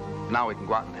tied up. Now we can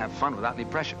go out and have fun without any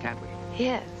pressure, can't we?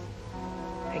 Yes.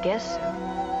 I guess so.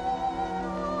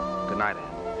 Good night,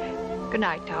 Anne. Good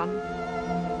night, Tom.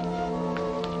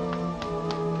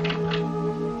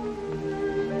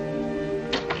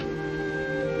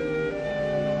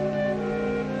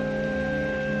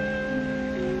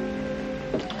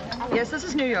 Yes, this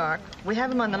is New York. We have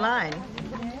him on the line.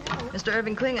 Mr.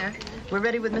 Irving Klinger. We're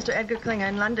ready with Mr. Edgar Klinger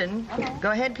in London.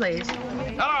 Go ahead, please.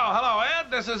 Hello,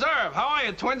 Ed. This is Irv. How are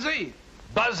you, Twinsy?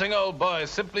 Buzzing, old boy.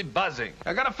 Simply buzzing.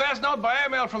 I got a fast note by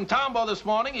airmail from Tombo this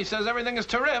morning. He says everything is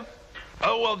terrific.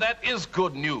 Oh, well, that is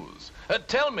good news.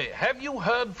 Tell me, have you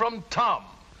heard from Tom?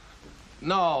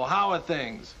 No. How are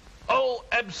things? Oh,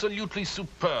 absolutely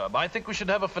superb. I think we should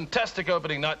have a fantastic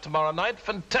opening night tomorrow night.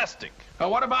 Fantastic.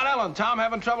 What about Ellen? Tom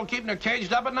having trouble keeping her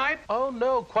caged up at night? Oh,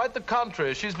 no, quite the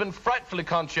contrary. She's been frightfully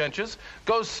conscientious.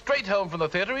 Goes straight home from the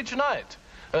theater each night.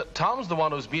 Tom's the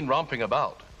one who's been romping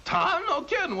about. Tom? No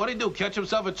kidding. What'd he do, catch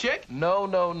himself a chick?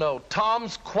 No.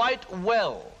 Tom's quite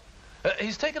well.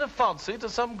 He's taken a fancy to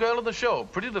some girl in the show.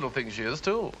 Pretty little thing she is,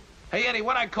 too. Hey, Eddie,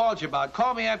 what I called you about,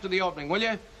 call me after the opening, will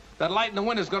you? That light in the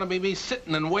window's gonna be me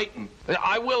sitting and waiting.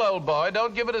 I will, old boy.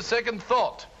 Don't give it a second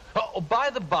thought. Oh,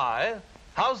 by the by,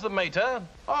 how's the mater?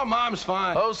 Oh, Mom's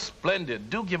fine. Oh,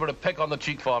 splendid. Do give her a peck on the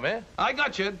cheek for me. I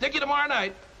got you. Dig you tomorrow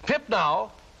night. Pip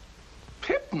now.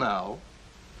 Pip now?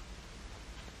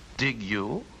 Dig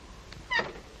you?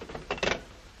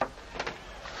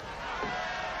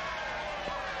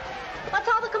 What's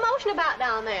all the commotion about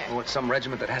down there? Oh, it's some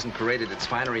regiment that hasn't paraded its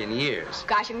finery in years.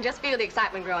 Gosh, you can just feel the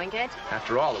excitement growing, kids.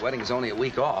 After all, the wedding is only a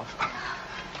week off.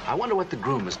 I wonder what the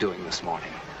groom is doing this morning.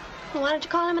 Well, why don't you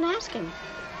call him and ask him?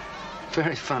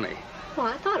 Very funny. Well,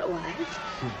 I thought it was.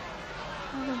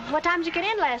 What time did you get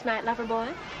in last night, lover boy?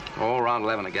 Oh, around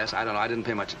 11, I guess. I don't know. I didn't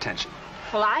pay much attention.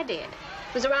 Well, I did.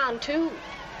 It was around 2.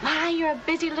 My, you're a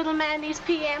busy little man these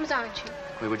PMs, aren't you?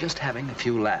 We were just having a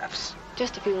few laughs.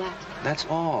 Just a few laughs. That's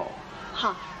all.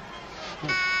 Huh.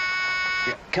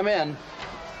 Yeah, come in.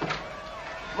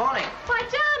 Morning. Why,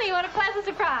 Johnny, what a pleasant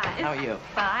surprise. How are you?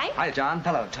 Fine. Hi, John.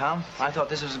 Hello, Tom. I thought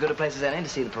this was as good a place as any to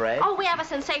see the parade. Oh, we have a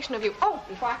sensation of you. Oh,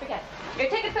 before I forget, your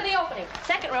ticket for the opening.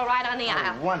 Second row right on the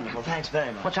aisle. Wonderful. Thanks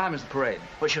very much. What time is the parade?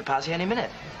 We should pass you any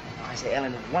minute. I say,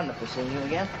 Ellen, it's wonderful seeing you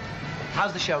again.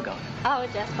 How's the show going? Oh,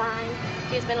 just fine.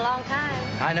 It's been a long time.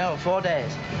 I know, 4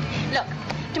 days. Look,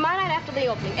 tomorrow night after the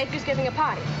opening, Edgar's giving a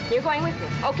party. You're going with me,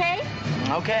 okay?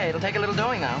 Okay, it'll take a little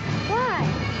doing now. Why?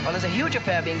 Well, there's a huge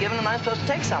affair being given, and I'm supposed to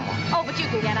take someone. Oh, but you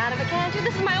can get out of it, can't you?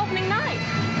 This is my opening night.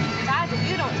 Besides, if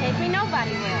you don't take me,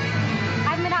 nobody will.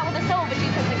 I've been out with a soul, but you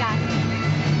couldn't have gotten me.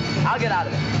 I'll get out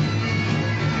of it.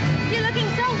 You're looking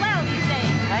so well these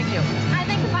days. Thank you. I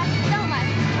think about you so much.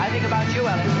 I think about you,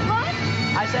 Ellen. What?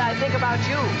 I say I think about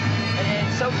you. And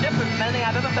it's so different from anything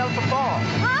I've ever felt before.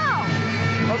 How?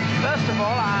 Well, first of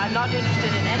all, I'm not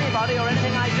interested in anybody or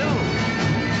anything I do.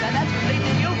 That's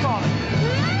completely new for me.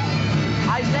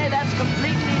 I say that's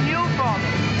completely new for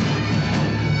me.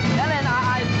 Ellen,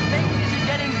 I think this is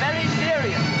getting very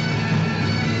serious.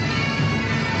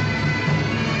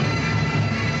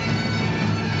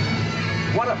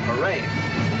 What a parade.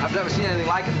 I've never seen anything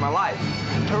like it in my life.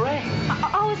 Parade?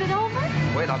 Oh, is it over?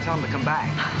 Wait, I'll tell him to come back.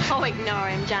 Oh, ignore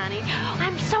him, Johnny.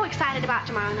 I'm so excited about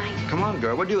tomorrow night. Come on,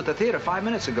 girl. We're due at the theater 5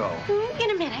 minutes ago.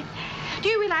 In a minute. Do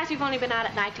you realize we've only been out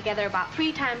at night together about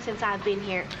 3 times since I've been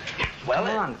here?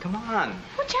 Well, come on.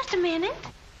 Well, just a minute.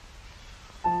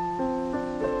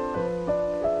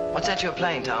 What's that you're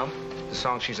playing, Tom? The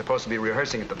song she's supposed to be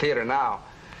rehearsing at the theater now.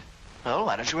 Well,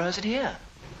 why don't you rehearse it here?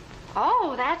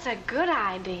 Oh, that's a good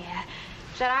idea.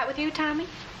 Is that all right with you, Tommy?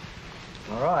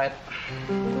 All right.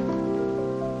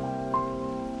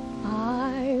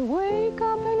 I wake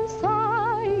up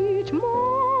inside each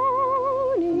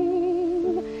morning,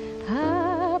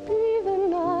 happy the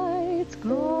night's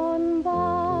gone by.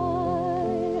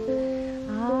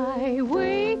 I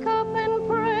wake up and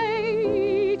pray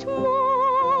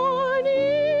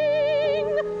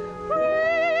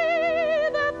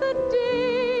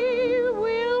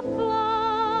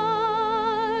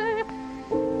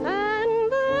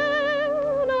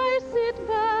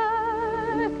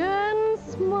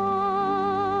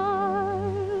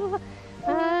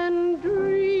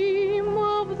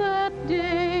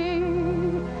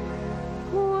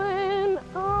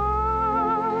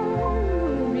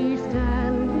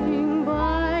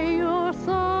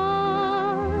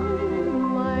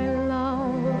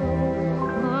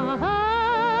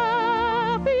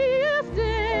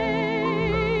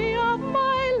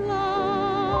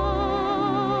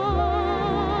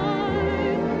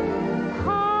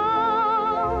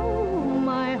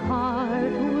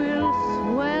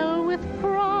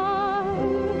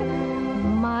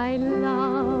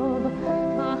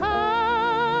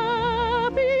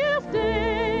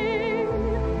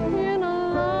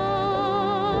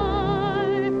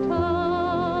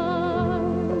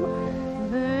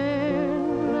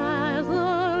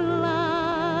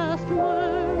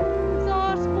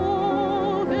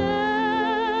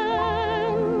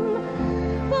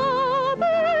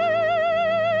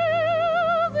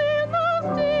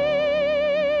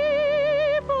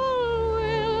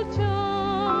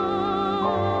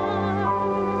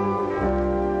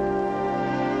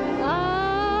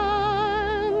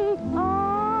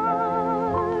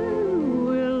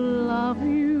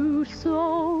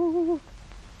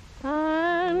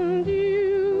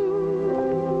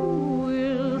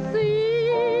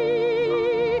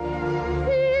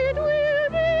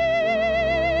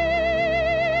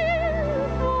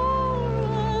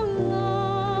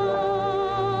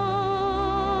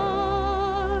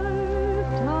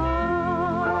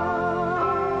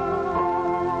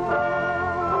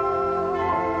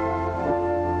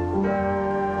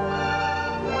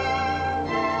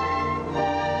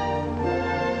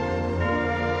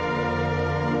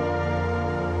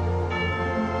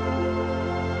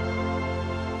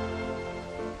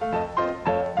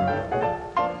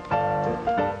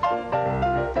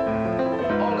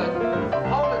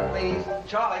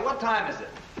Charlie, what time is it?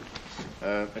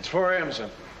 It's 4 a.m., sir.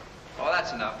 Oh,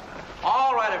 that's enough.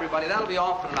 All right, everybody, that'll be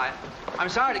all for tonight. I'm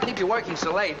sorry to keep you working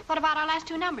so late. What about our last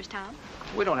two numbers, Tom?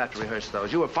 We don't have to rehearse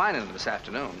those. You were fine in them this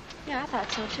afternoon. Yeah, I thought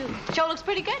so, too. Show looks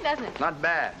pretty good, doesn't it? Not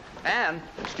bad. And,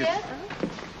 excuse me,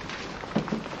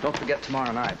 don't forget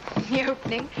tomorrow night. The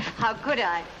opening? How could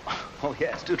I? Oh,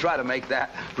 yes, do try to make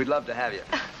that. We'd love to have you.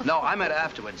 No, I meant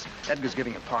afterwards. Edgar's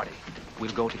giving a party.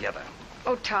 We'll go together.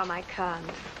 Oh, Tom, I can't.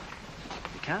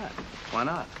 You can't. Why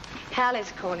not? Hal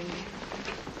is calling me.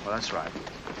 Well, that's right.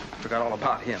 Forgot all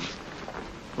about him.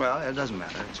 Well, it doesn't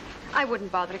matter. I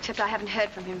wouldn't bother, except I haven't heard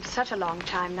from him such a long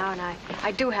time now, and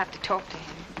I do have to talk to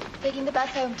him. Taking the bus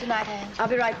home tonight, Anne. I'll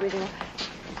be right with you.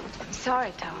 I'm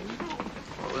sorry, Tom.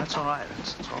 Oh, that's all right.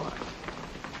 That's all right.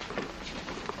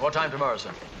 What time tomorrow,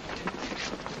 sir?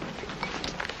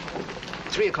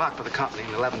 3 o'clock for the company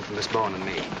and 11 for Miss Bowen and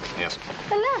me. Yes.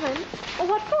 11? Well,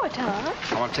 what for, Tom?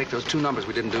 I want to take those 2 numbers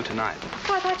we didn't do tonight.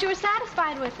 Oh, I thought you were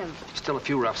satisfied with them. Still a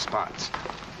few rough spots.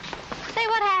 Say,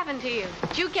 what happened to you?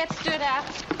 Did you get stood up?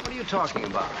 What are you talking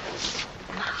about?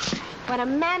 What a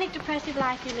manic, depressive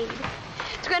life you lead.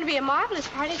 It's going to be a marvelous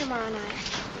party tomorrow night.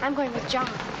 I'm going with John.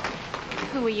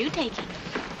 Who are you taking?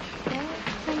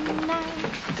 7, 9,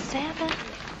 7.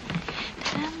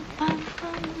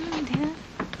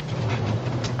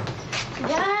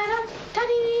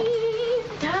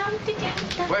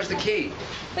 Where's the key?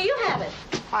 Well, you have it.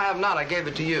 I have not. I gave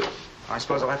it to you. I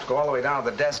suppose I'll have to go all the way down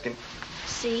to the desk and...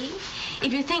 See?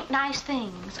 If you think nice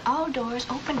things, all doors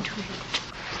open to you.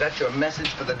 Is that your message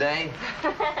for the day?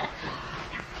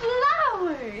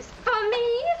 Flowers! For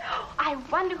me? I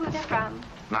wonder who they're from.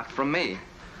 Not from me.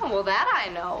 Oh, well, that I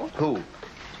know. Who?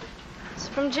 It's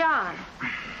from John.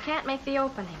 Can't make the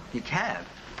opening. You can't?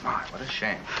 My, what a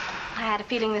shame. I had a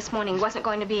feeling this morning he wasn't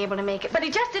going to be able to make it, but he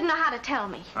just didn't know how to tell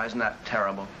me. Oh, isn't that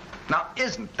terrible? Now,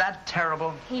 isn't that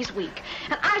terrible? He's weak,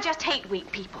 and I just hate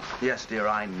weak people. Yes, dear,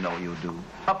 I know you do.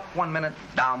 Up 1 minute,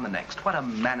 down the next. What a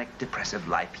manic, depressive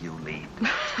life you lead.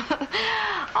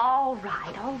 All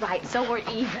right, so we're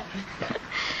even.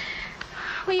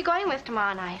 Who are you going with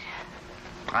tomorrow night?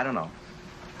 I don't know.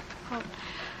 Well,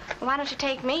 why don't you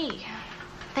take me?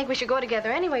 I think we should go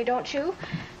together anyway, don't you?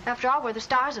 After all, we're the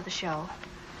stars of the show.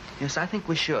 Yes, I think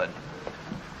we should.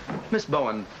 Miss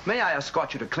Bowen, may I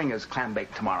escort you to Klinger's clam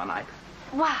bake tomorrow night?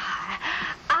 Why,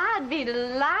 I'd be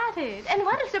delighted. And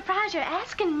what a surprise you're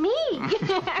asking me.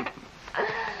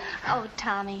 Oh,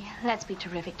 Tommy, let's be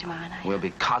terrific tomorrow night. We'll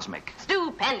be cosmic.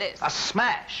 Stupendous. A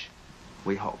smash,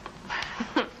 we hope.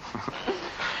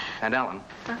 And Ellen,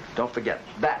 don't forget,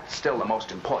 that's still the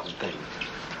most important thing.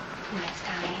 Yes,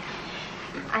 Tommy.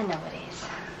 I know it is.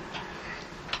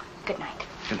 Good night.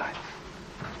 Good night.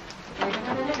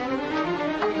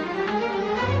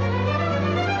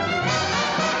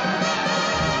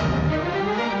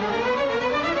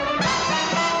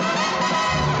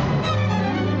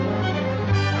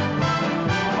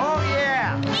 Oh,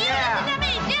 yeah. Yeah.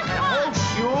 Oh,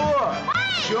 sure.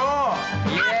 Sure.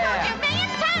 Yeah.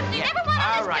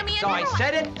 All right, so I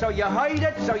said it, so you heard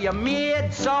it, so you're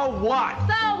mad, so what?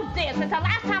 So this. It's the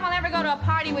last time I'll ever go to a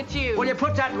party with you. Will you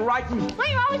put that in writing? Well,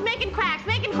 you're always making cracks.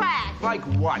 Like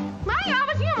what? Well, you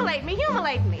always humiliate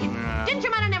me. Didn't your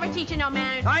mother never teach you no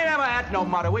manners? I never had no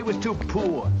mother. We was too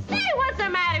poor. Say, what's the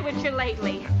matter with you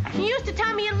lately? You used to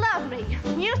tell me you loved me.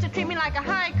 You used to treat me like a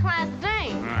high-class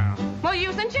dame. Well,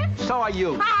 usen't you? So are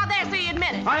you. Oh, there, so you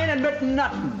admit it. I ain't admitting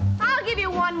nothing. I'll give you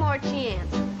one more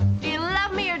chance. Do you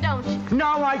love me or don't you?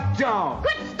 No, I don't.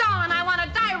 Quit stalling. I want a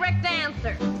direct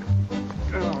answer.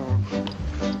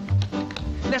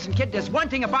 Listen, kid, there's one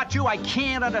thing about you I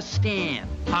can't understand.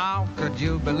 How could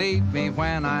you believe me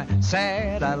when I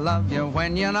said I love you,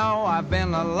 when you know I've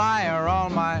been a liar all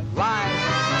my life?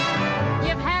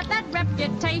 You've had that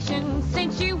reputation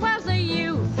since you was a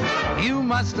youth. You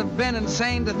must have been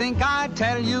insane to think I'd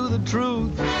tell you the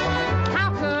truth.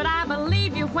 How could I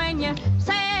believe you when you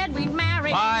said we'd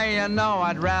marry? Why, you know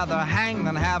I'd rather hang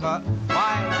than have a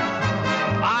wife.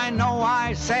 I know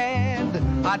I said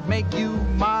I'd make you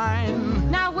mine.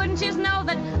 Now wouldn't you know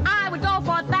that I would go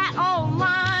for that old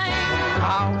line?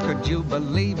 How could you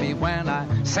believe me when I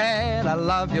said I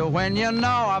love you, when you know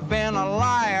I've been a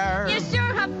liar? You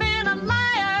sure have been a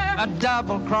liar. A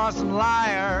double-crossing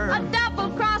liar. A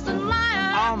double-crossing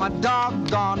liar. Oh, my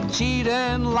doggone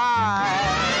cheating lie.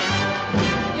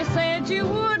 You said you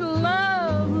would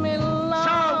love me long.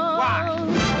 So what?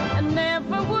 And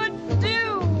never would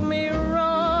do me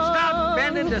wrong. Stop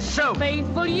bending the soup.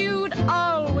 Faithful you'd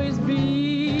always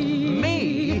be.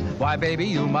 Me? Why, baby,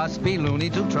 you must be loony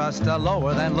to trust a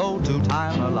lower than low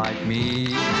two-timer like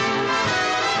me.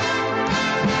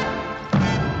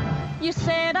 You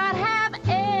said I'd have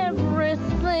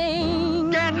everything.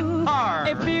 Get hard.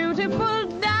 A beautiful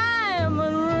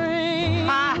diamond ring.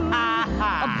 Ha, ha,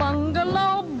 ha. A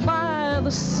bungalow by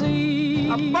the sea.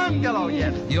 A bungalow,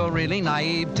 yes. You're really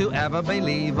naive to ever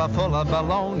believe a full of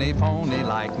baloney phony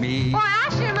like me. Boy, I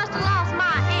sure must have lost my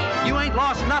head. You ain't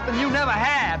lost nothing you never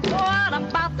had. What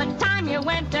about the time you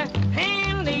went to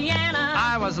Indiana?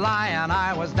 I was lying,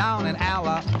 I was down in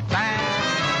Alabama.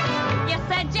 You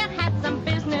said you had some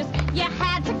business you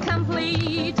had to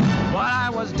complete. What I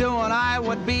was doing, I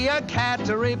would be a cat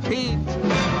to repeat.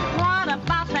 What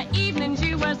about the evenings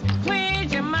you was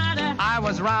with your mother? I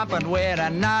was romping with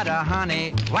another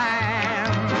honey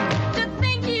lamb. To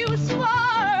think you swore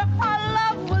our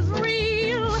love was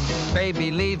real. Baby,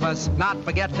 leave us, not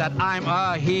forget that I'm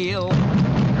a heel.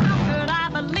 How could I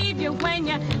believe you when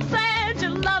you said you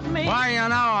loved me? Why, you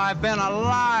know, I've been a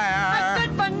liar. A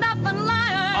good-for-nothing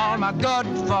liar. All my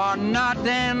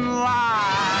good-for-nothing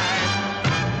lies.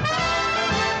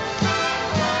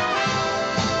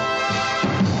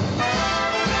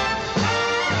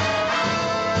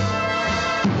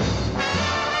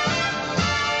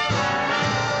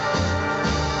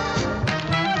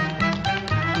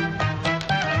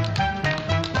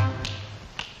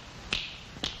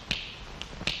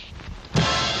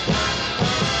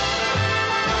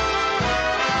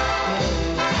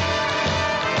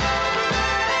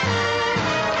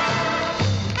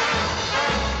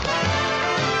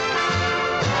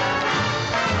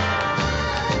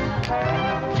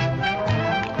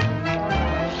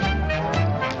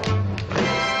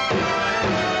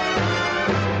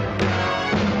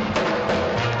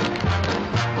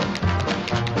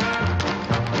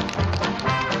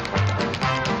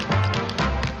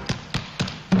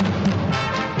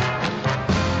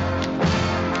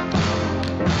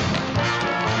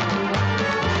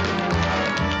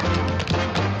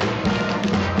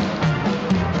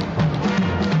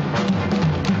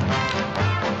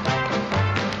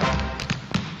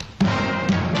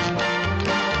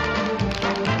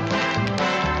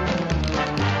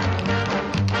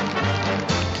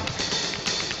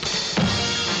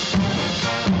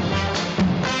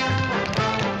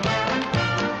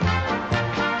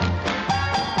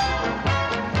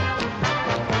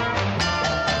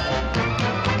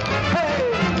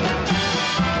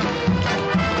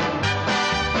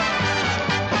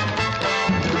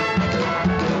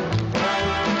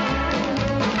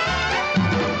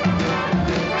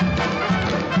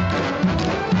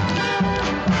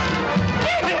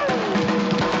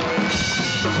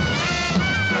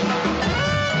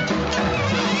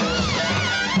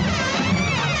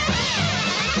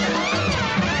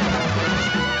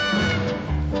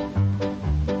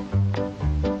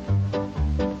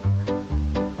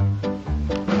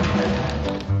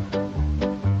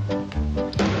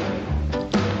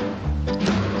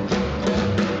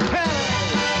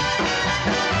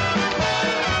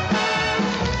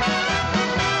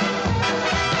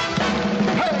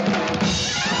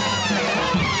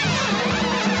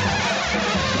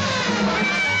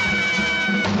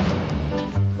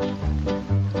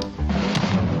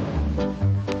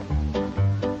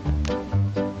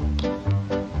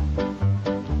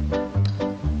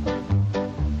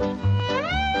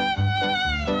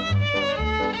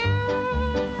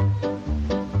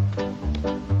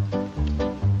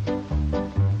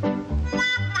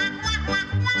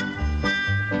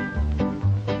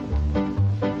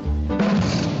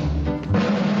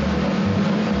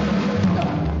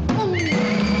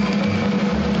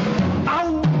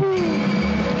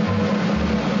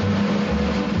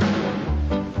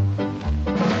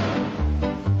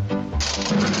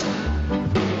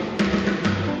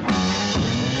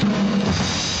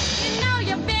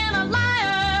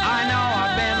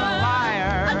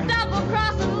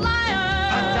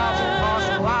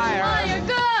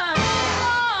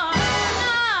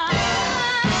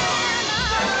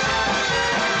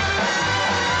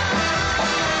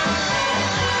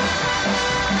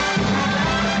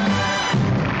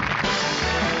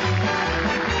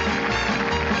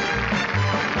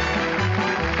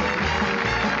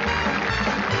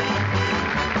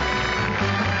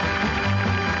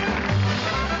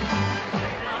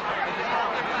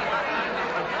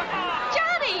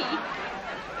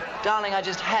 Darling, I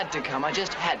just had to come. I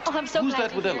just had to. Oh, I'm so Who's glad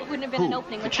that with to hear Ellen? it. Wouldn't have been an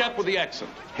opening The without chap with the accent.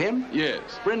 Him?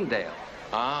 Yes. Brindale.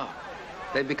 Ah.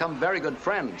 They've become very good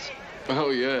friends.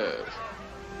 Oh, yes.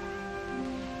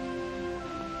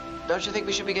 Don't you think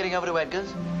we should be getting over to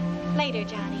Edgar's? Later,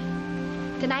 Johnny.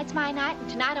 Tonight's my night, and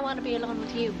tonight I want to be alone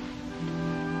with you.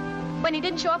 When he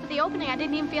didn't show up at the opening, I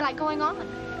didn't even feel like going on.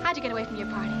 How'd you get away from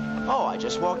your party? Oh, I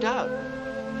just walked out.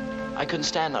 I couldn't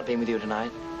stand not being with you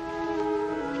tonight.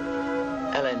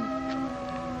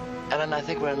 Ellen, I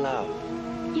think we're in love.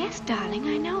 Yes, darling,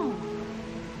 I know.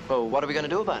 Well, what are we going to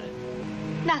do about it?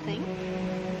 Nothing.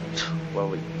 Well,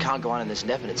 we can't go on in this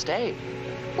indefinite state.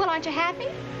 Well, aren't you happy?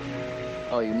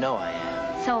 Oh, you know I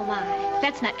am. So am I.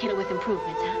 Let's not kid her with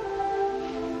improvements, huh?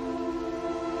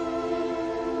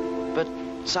 But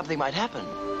something might happen.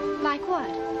 Like what?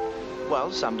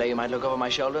 Well, someday you might look over my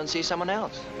shoulder and see someone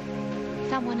else.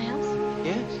 Someone else?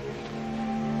 Yes.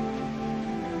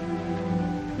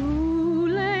 Too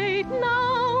late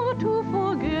now to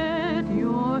forget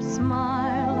your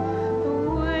smile, the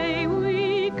way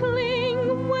we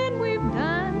cling when we've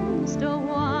danced a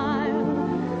while.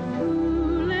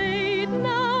 Too late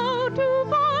now to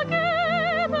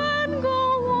forget and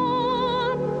go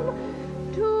on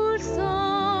to someone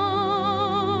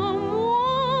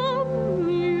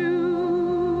new.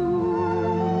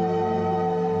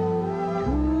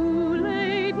 Too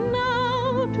late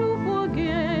now to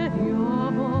forget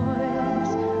your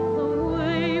voice, the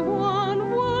way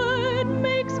one word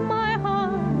makes my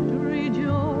heart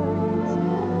rejoice.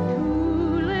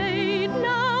 Too late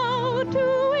now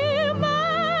to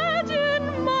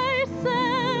imagine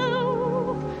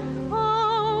myself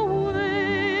away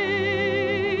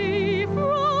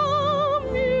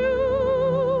from you.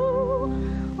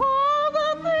 All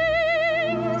the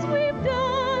things we've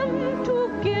done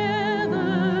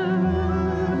together,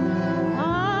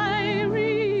 I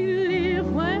relive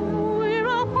when we're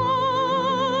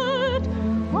apart.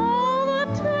 All the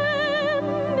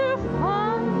tender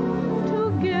fun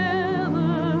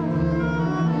together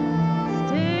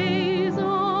stays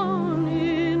on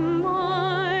in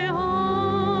my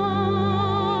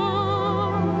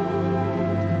heart. How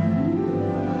could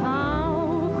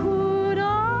I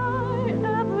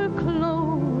ever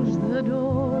close the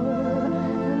door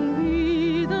and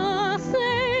be the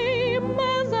same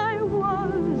as I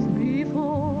was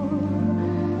before?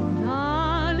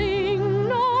 Darling,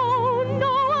 no,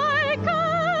 no, I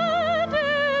can't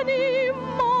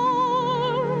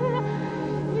anymore.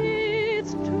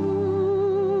 It's too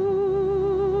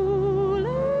late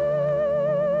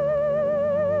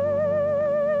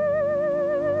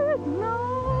now.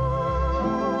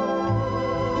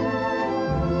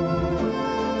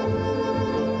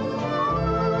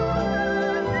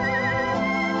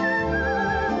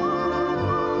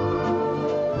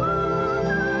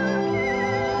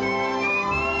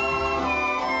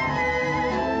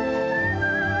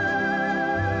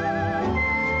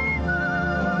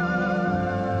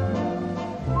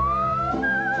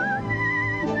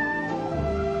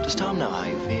 Does Tom know how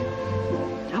you feel?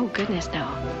 Oh, goodness, no.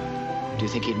 Do you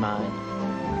think he'd mind?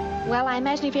 Well, I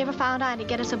imagine if he ever found out, he'd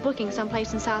get us a booking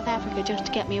someplace in South Africa just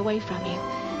to get me away from you.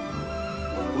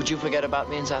 Would you forget about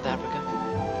me in South Africa?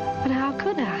 But how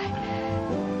could I?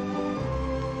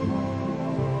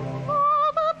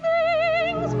 All the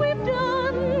things we've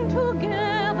done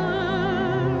together,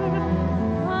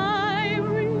 I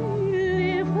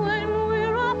relive when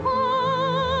we're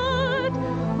apart.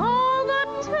 All the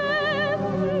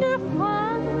tender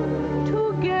fun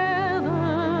together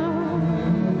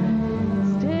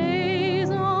stays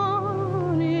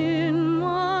on in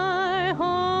my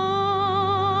heart.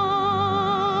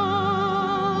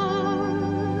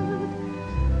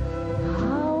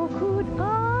 How could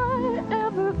I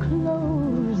ever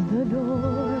close the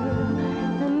door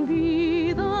and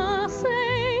be the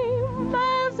same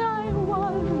as I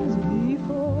was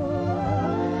before?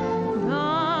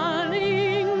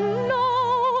 Darling,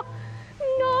 no,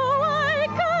 no, I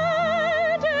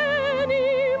can't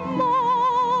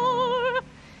anymore.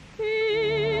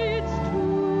 It's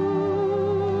too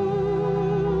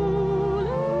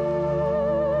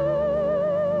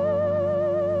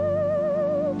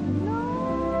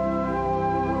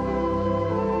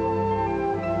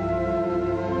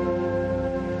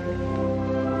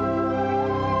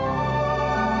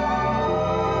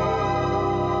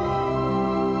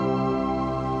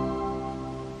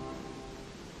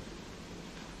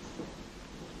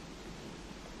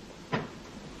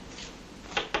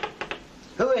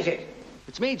Who is it?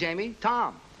 It's me, Jamie.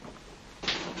 Tom.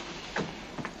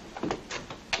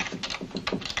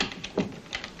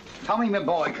 Tommy, my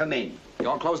boy, come in. You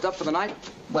all closed up for the night?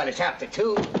 Well, it's after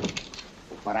 2.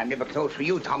 But I'm never closed for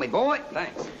you, Tommy boy.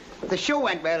 Thanks. The show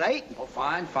went well, eh? Oh,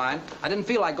 fine, fine. I didn't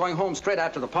feel like going home straight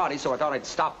after the party, so I thought I'd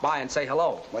stop by and say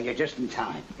hello. Well, you're just in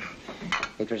time.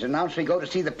 It was announced we go to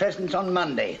see the presidents on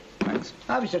Monday. Thanks.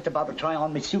 I was just about to try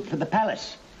on my suit for the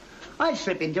palace. I'll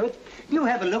slip into it. You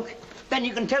have a look. Then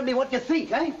you can tell me what you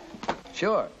think, eh?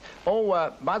 Sure.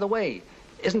 Oh, by the way,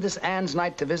 isn't this Anne's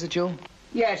night to visit you?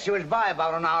 Yes, she was by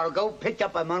about an hour ago, picked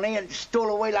up her money, and stole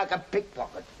away like a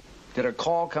pickpocket. Did her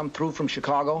call come through from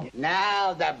Chicago?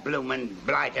 Now the bloomin'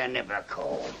 blighter never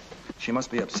called. She must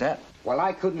be upset. Well,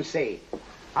 I couldn't say.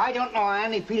 I don't know how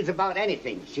Annie feels about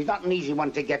anything. She's not an easy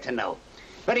one to get to know.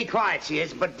 Very quiet she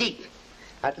is, but deep.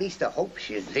 At least I hope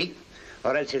she is deep,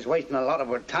 or else she's wasting a lot of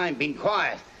her time being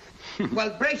quiet. Well,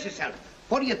 brace yourself.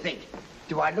 What do you think?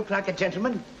 Do I look like a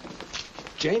gentleman?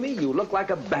 Jamie, you look like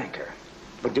a banker.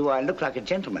 But do I look like a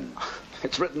gentleman?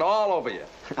 It's written all over you.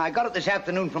 I got it this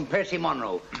afternoon from Percy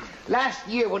Monroe. Last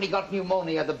year when he got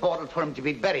pneumonia, they bought it for him to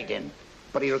be buried in.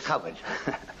 But he recovered.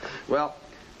 Well,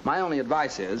 my only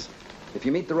advice is, if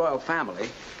you meet the royal family,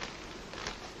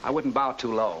 I wouldn't bow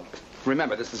too low.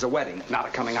 Remember, this is a wedding, not a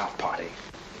coming-out party.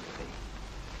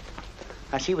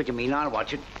 I see what you mean. I'll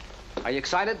watch it. Are you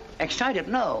excited? Excited?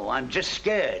 No, I'm just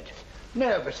scared.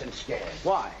 Nervous and scared.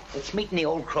 Why? It's meeting the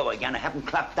old crow again. I haven't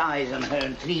clapped eyes on her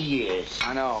in 3 years.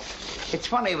 I know. It's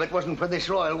funny, if it wasn't for this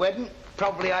royal wedding,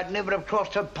 probably I'd never have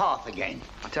crossed her path again.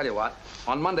 I'll tell you what.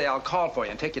 On Monday, I'll call for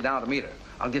you and take you down to meet her.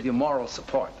 I'll give you moral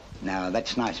support. Now,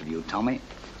 that's nice of you, Tommy.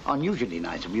 Unusually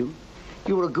nice of you.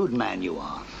 You're a good man, you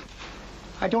are.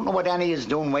 I don't know what Annie is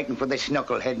doing waiting for this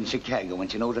knucklehead in Chicago when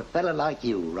she knows a fella like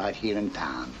you right here in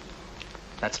town.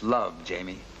 That's love,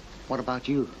 Jamie. What about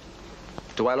you?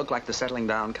 Do I look like the settling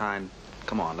down kind?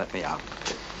 Come on, let me out.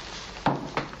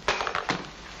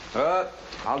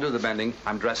 I'll do the bending.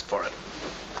 I'm dressed for it.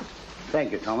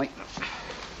 Thank you, Tommy.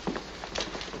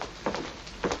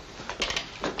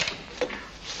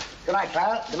 Good night,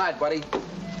 pal. Good night, buddy.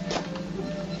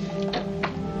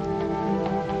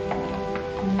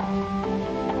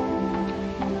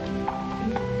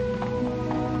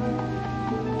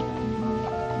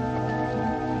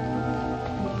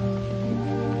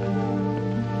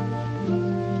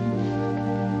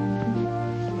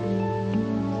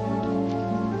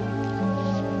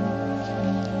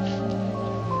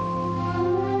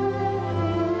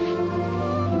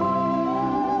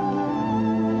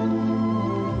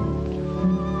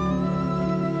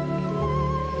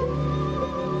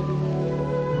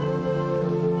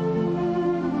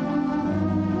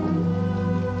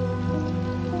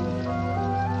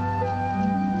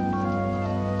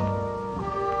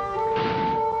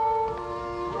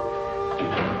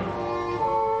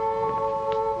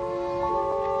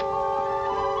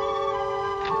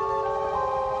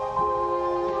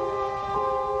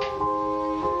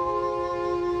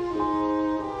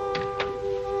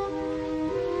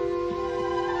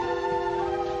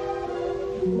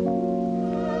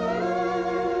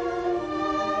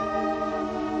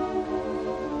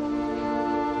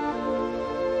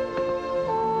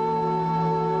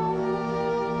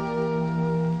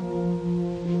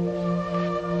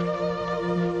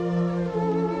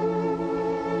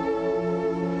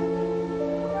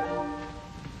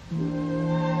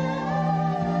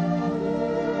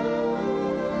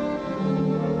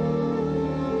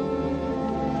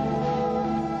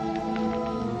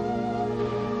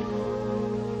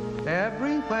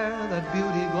 Everywhere that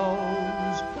beauty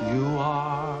glows, you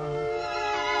are.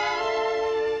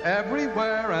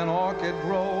 Everywhere an orchid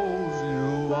grows,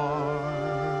 you are.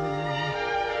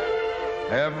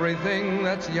 Everything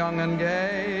that's young and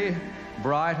gay,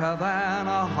 brighter than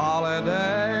a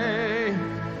holiday.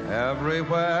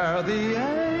 Everywhere the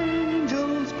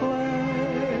angels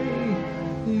play,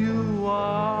 you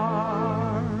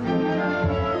are.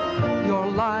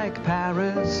 You're like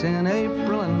Paris in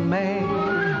April and May.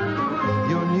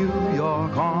 You're New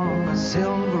York on a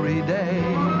silvery day.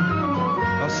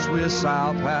 A Swiss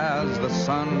Alp as the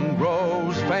sun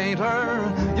grows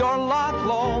fainter. You're Loch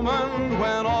Lomond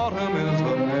when autumn is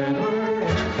the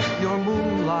mater. You're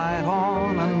moonlight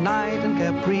on a night in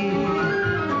Capri,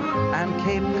 and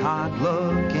Cape Cod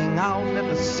looking out at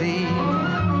the sea.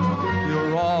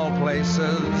 You're all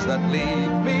places that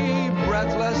leave me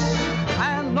breathless,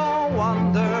 and no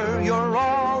wonder you're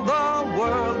all the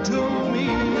world to me.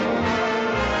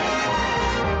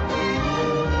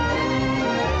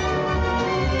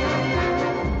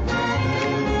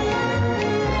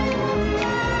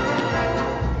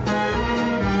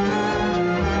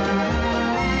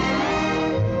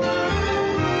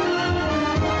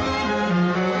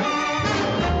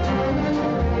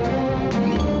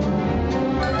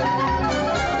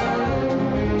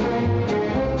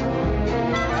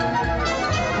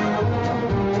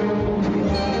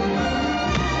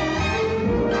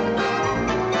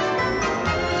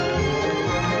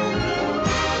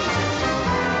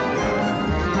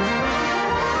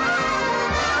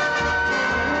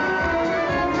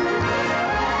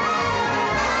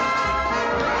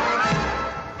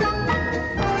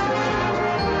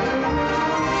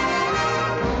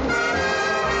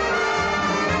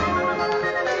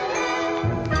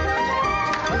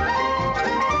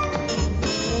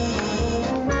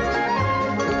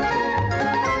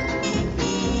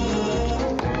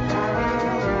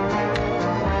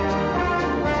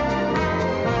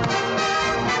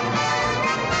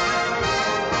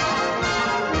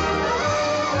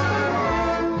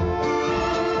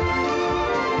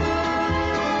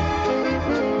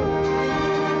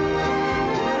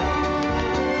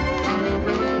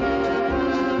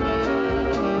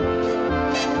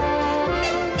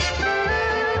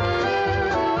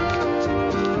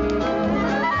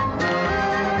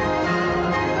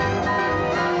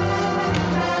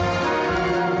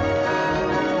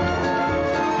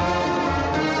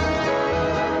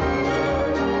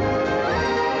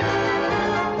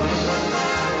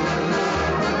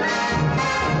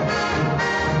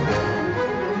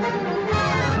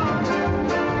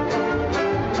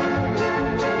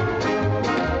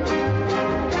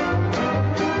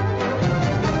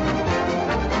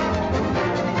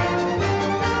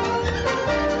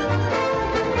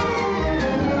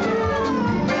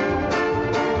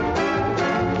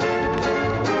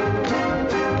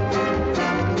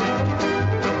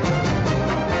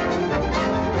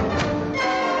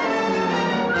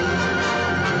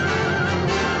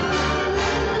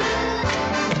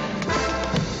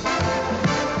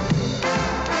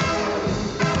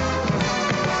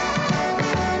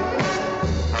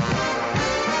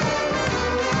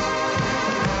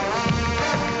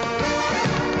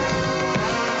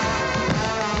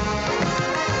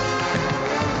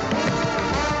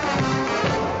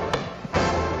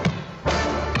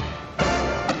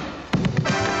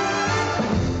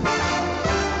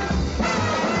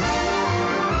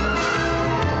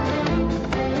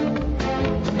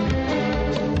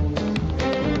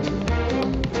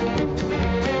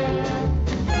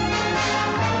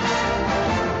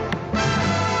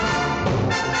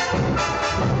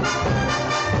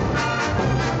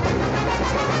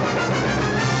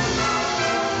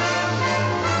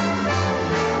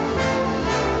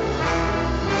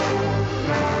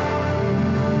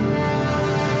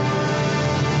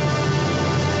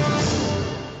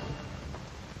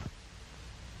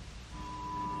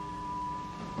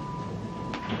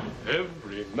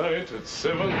 every night at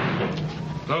 7.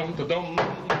 Dum-da-dum.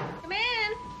 Come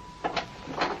in.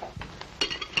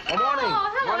 Good morning. Oh,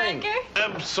 hello, Morning.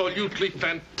 Edgar. Absolutely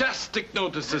fantastic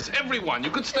notices. Everyone.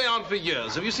 You could stay on for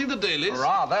years. Have you seen the dailies?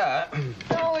 Rather.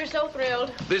 Oh, we're so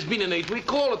thrilled. There's been an 8-week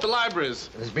call at the libraries.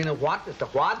 There's been a what? At the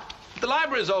what? The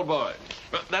libraries, old boy.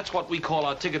 That's what we call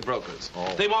our ticket brokers.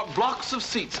 Oh. They want blocks of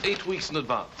seats 8 weeks in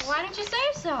advance. Why didn't you say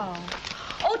so?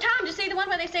 Oh, Tom, did you see the one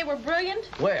where they say we're brilliant?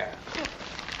 Where?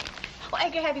 Oh,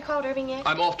 Edgar, have you called Irving yet?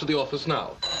 I'm off to the office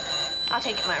now. I'll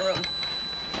take you to my room.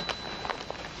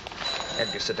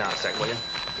 Edgar, sit down a sec, will you?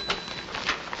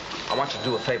 I want you to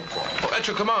do a favor for me. Oh, at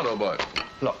your command, old boy.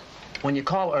 Look, when you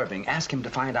call Irving, ask him to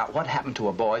find out what happened to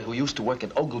a boy who used to work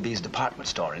at Ogilvy's department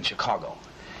store in Chicago.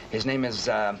 His name is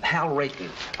Hal Rayton.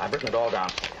 I've written it all down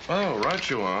for you. Oh, right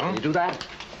you are. Can you do that?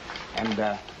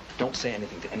 And don't say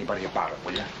anything to anybody about it,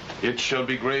 will you? It shall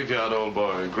be graveyard, old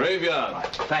boy. Graveyard.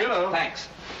 Right. Thanks.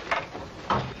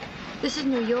 Thanks. This is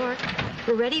New York.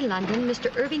 We're ready, London.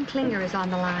 Mr. Irving Klinger is on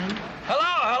the line.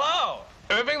 Hello.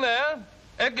 Irving there.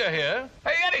 Edgar here.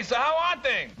 Hey, Eddie, so how are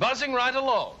things? Buzzing right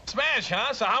along. Smash,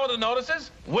 huh? So how are the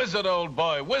notices? Wizard, old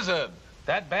boy, wizard.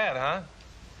 That bad, huh?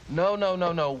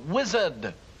 No.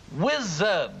 Wizard.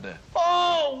 Wizard.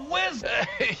 Oh, wizard.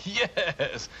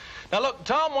 Yes. Now, look,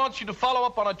 Tom wants you to follow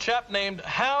up on a chap named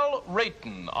Hal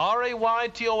Rayton,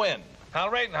 R-A-Y-T-O-N. Hal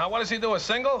Rayton, what does he do, a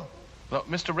single? Well,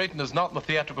 Mr. Rayton is not in the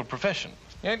theatrical profession.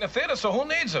 He ain't in the theater, so who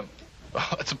needs him?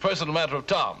 It's a personal matter of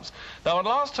Tom's. Now, when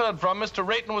last heard from, Mr.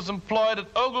 Rayton was employed at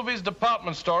Ogilvy's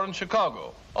department store in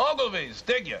Chicago. Ogilvy's,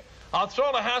 dig you? I'll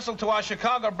throw the hassle to our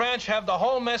Chicago branch, have the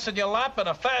whole mess in your lap in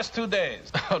a fast 2 days.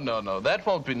 Oh, no, that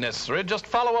won't be necessary. Just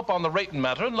follow up on the Rayton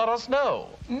matter and let us know.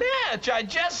 Natch, I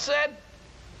just said...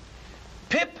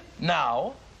 Pip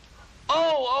now.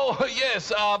 Oh,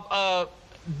 yes,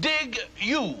 dig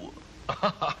you.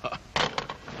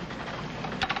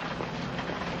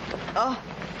 Oh,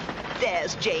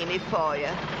 there's Jamie for you.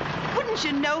 Wouldn't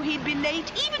you know he'd be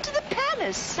late, even to the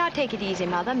palace? Now, take it easy,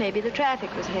 Mother. Maybe the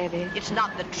traffic was heavy. It's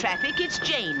not the traffic, it's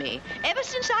Jamie. Ever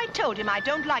since I told him I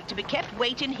don't like to be kept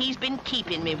waiting, he's been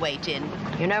keeping me waiting.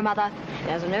 You know, Mother,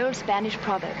 there's an old Spanish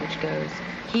proverb which goes,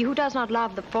 he who does not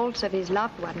love the faults of his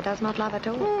loved one does not love at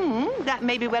all. That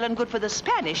may be well and good for the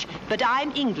Spanish, but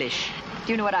I'm English.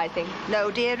 Do you know what I think?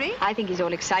 No, dearie? I think he's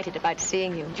all excited about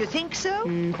seeing you. Do you think so?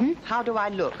 Mm-hmm. How do I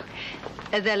look?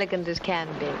 As elegant as can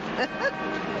be.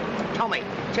 Tommy,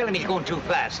 tell him he's going too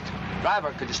fast.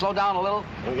 Driver, could you slow down a little?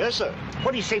 Oh, yes, sir.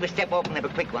 What do you say we step off and have a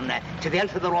quick one there? To the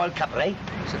health of the royal couple, eh?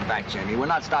 Sit back, Jamie. We're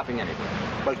not stopping anywhere.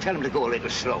 Well, tell him to go a little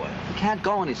slower. You can't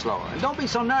go any slower. And don't be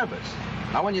so nervous.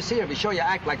 Now, when you see her, be sure you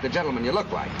act like the gentleman you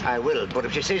look like. I will, but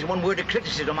if she says one word of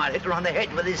criticism, I'll hit her on the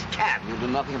head with this cab. You'll do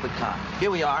nothing of the kind. Here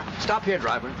we are. Stop here,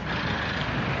 driver.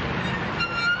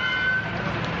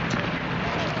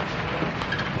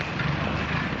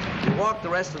 You walk the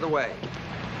rest of the way.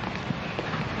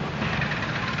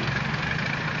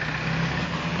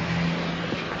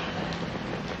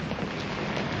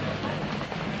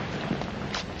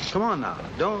 Come on now.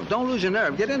 Don't lose your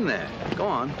nerve. Get in there. Go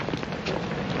on.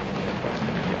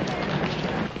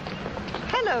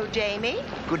 Hello, Jamie.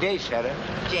 Good day, Sarah.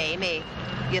 Jamie,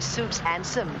 your suit's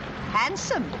handsome.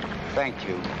 Handsome. Thank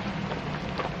you.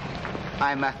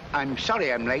 I'm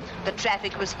sorry I'm late. The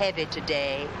traffic was heavy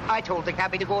today. I told the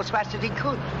cabby to go as fast as he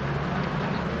could.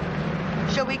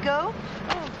 Shall we go?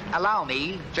 Allow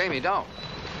me. Jamie, don't.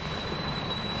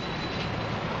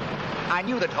 I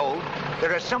knew the toll.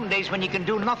 There are some days when you can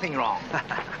do nothing wrong.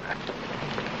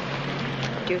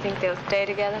 Do you think they'll stay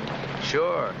together?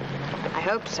 Sure. I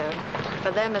hope so. For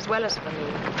them as well as for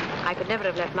me. I could never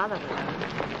have let Mother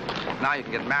know. Now you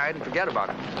can get married and forget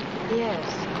about it. Yes.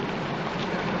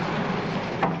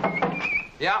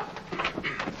 Yeah?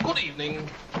 Good evening.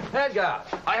 Edgar.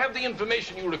 I have the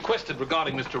information you requested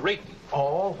regarding Mr. Rayton.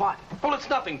 Oh, what? Well, it's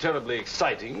nothing terribly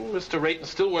exciting. Mr. Rayton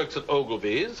still works at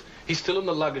Ogilvy's. He's still in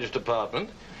the luggage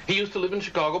department. He used to live in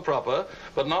Chicago proper,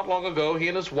 but not long ago, he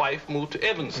and his wife moved to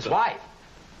Evanston. His wife?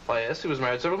 Why, yes, he was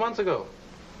married several months ago.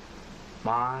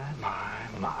 My.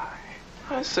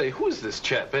 I say, who is this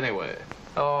chap, anyway?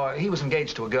 Oh, he was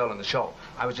engaged to a girl in the show.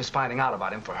 I was just finding out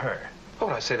about him for her. Oh,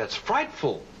 I say, that's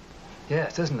frightful.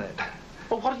 Yes, isn't it?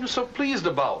 Well, what are you so pleased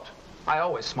about? I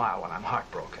always smile when I'm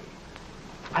heartbroken.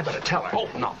 I better tell her. Oh,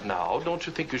 not now. Don't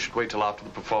you think you should wait till after the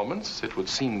performance? It would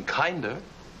seem kinder.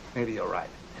 Maybe you're right.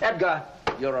 Edgar,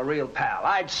 you're a real pal.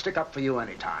 I'd stick up for you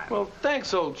any time. Well,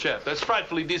 thanks, old chap. That's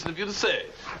frightfully decent of you to say.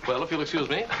 Well, if you'll excuse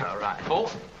me. All right.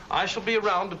 Oh, I shall be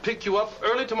around to pick you up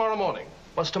early tomorrow morning.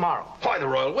 What's tomorrow? Why, the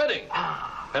royal wedding.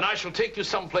 And I shall take you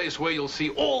someplace where you'll see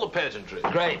all the pageantry.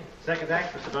 Great. Second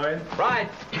act, Mr. Boyd. Right.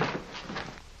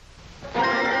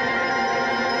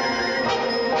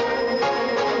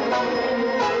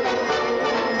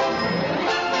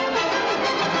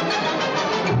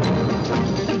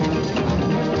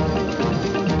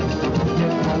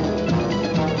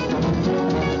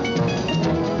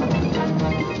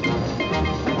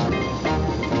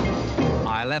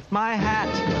 left my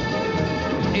hat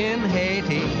in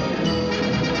Haiti,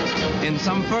 in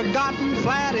some forgotten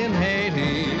flat in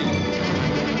Haiti.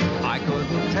 I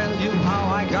couldn't tell you how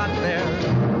I got there.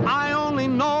 I only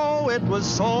know it was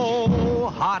so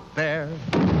hot there.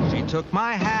 She took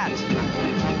my hat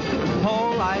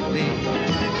politely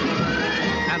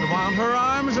and wound her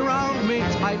arms around me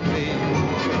tightly.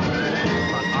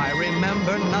 But I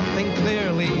remember nothing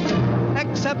clearly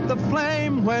except the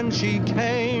flame when she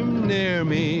came near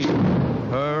me.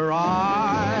 Her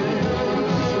eyes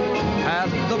had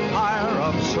the fire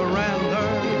of surrender,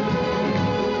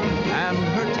 and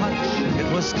her touch,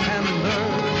 it was tender.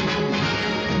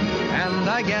 And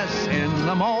I guess in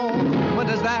the moment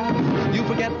as that, you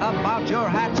forget about your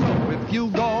hat. So if you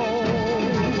go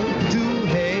to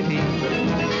Haiti,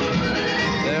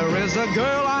 there is a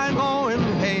girl I know in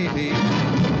Haiti.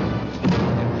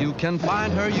 If you can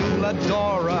find her, you'll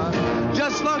adore her.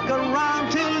 Just look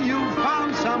around till you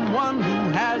found someone who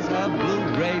has a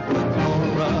blue-gray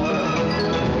fedora.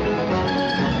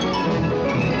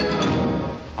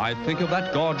 I think of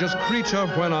that gorgeous creature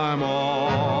when I'm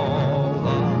all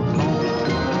alone.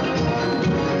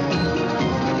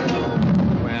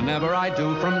 Whenever I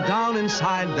do, from down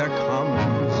inside there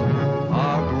comes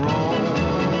a groan.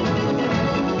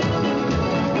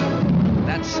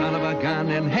 That son of a gun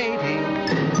in Haiti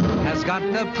has got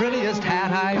the prettiest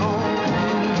hat I own.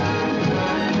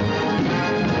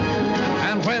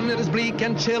 And when it is bleak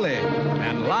and chilly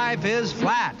and life is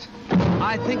flat,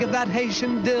 I think of that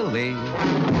Haitian dilly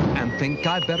and think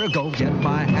I'd better go get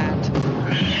my hat.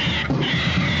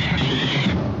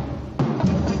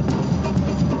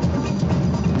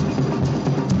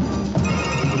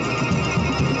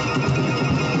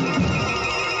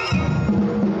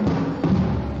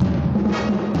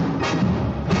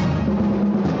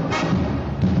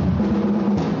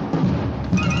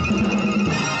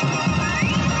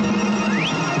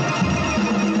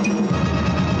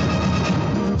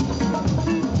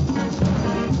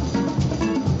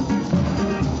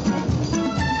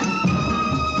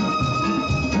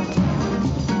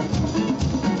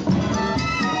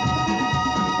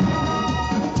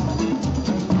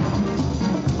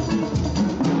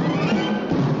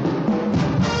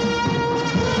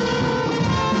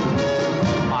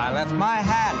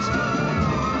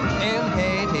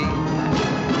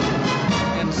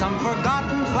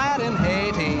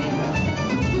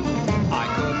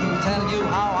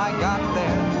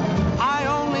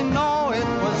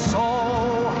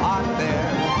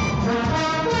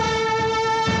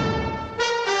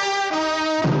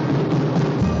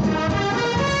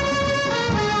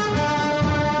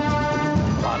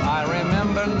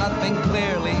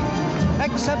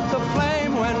 Except the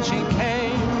flame when she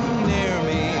came near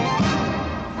me.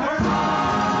 Her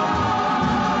eyes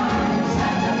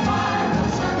had the fire of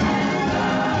surrender,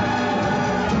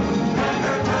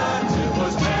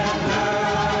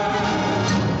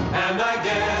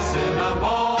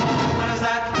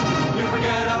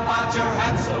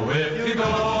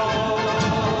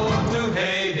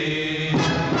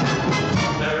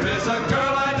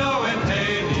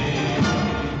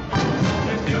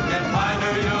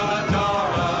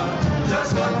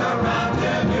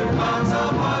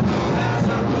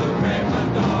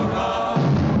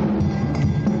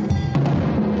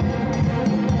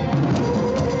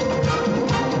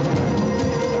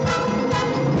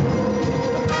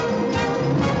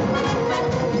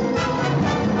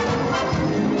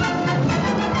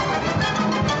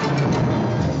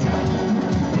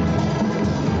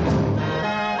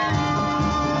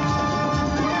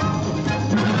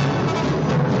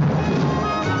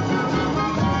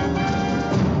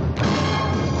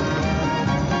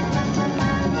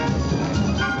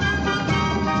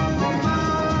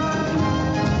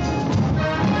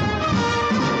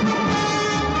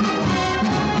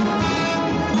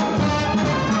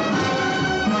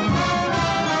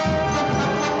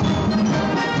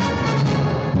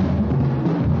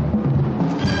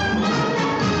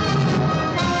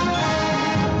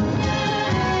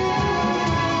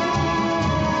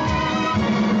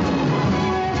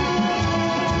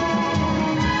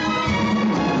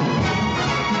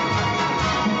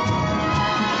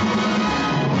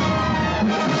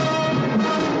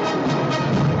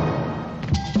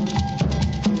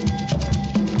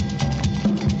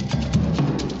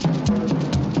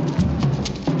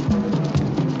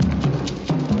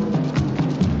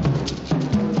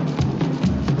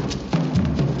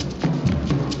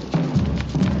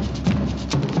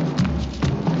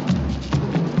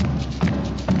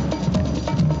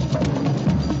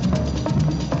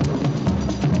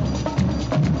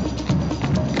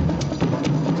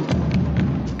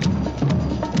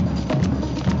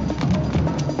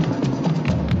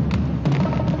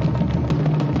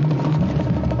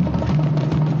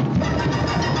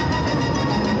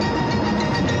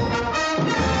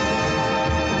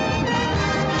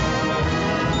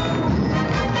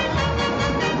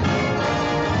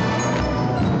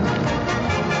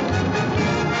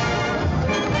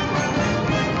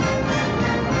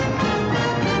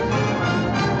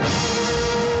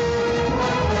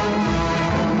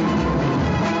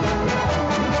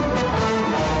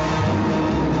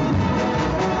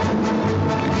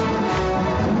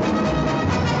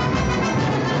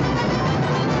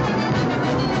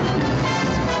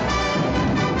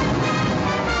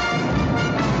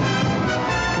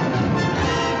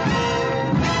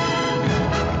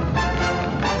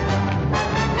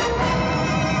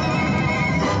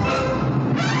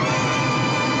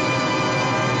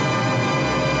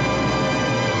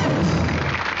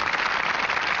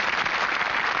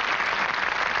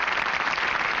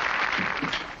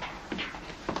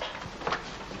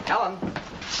 Ellen?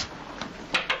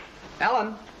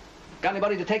 Ellen? Got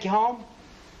anybody to take you home?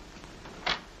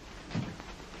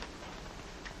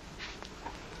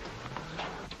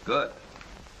 Good.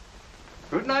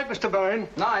 Good night, Mr. Byrne.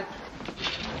 Night.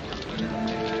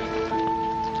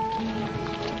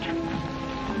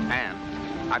 Anne,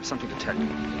 I've something to tell you.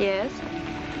 Yes?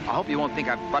 I hope you won't think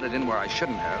I've butted in where I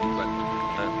shouldn't have,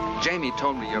 but Jamie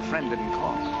told me your friend didn't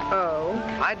call. Oh?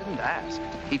 I didn't ask.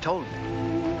 He told me.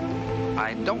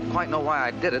 I don't quite know why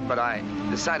I did it, but I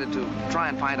decided to try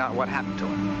and find out what happened to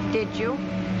him. Did you?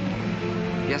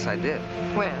 Yes, I did.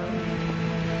 Well?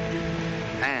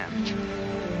 Anne,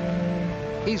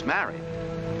 he's married.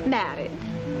 Married?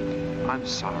 I'm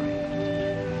sorry.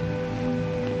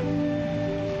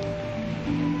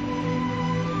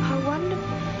 How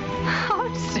wonderful.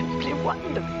 How simply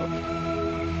wonderful.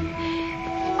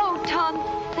 Oh, Tom,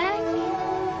 thank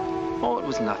you. Oh, it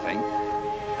was nothing.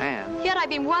 Anne. Yet I've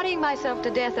been worrying myself to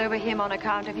death over him on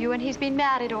account of you, and he's been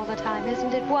married all the time.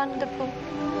 Isn't it wonderful?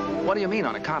 What do you mean,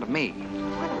 on account of me?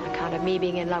 Well, on account of me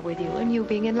being in love with you and you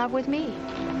being in love with me.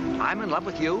 I'm in love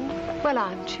with you? Well,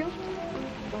 aren't you?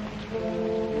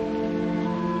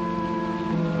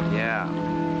 Yeah.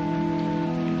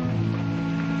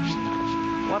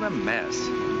 What a mess.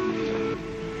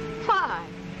 Why?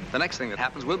 The next thing that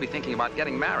happens, we'll be thinking about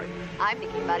getting married. I'm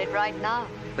thinking about it right now.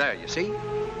 There, you see?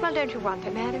 Well, don't you want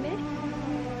to marry me?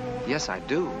 Yes, I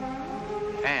do.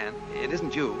 Anne, it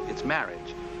isn't you, it's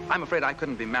marriage. I'm afraid I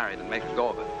couldn't be married and make a go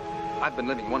of it. I've been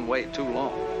living one way too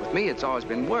long. With me, it's always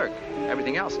been work.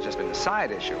 Everything else has just been a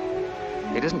side issue.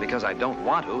 It isn't because I don't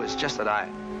want to, it's just that I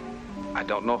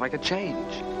don't know if I could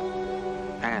change.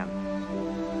 Anne,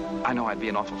 I know I'd be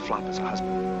an awful flop as a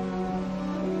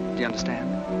husband. Do you understand?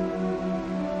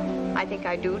 I think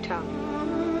I do, Tom.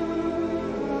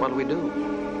 What do we do?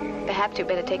 Perhaps you'd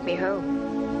better take me home.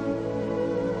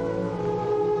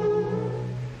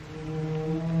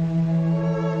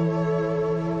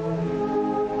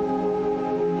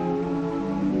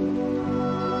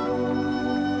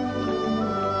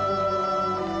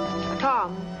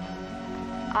 Tom,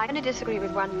 I'm going to disagree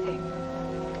with one thing.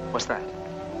 What's that?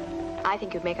 I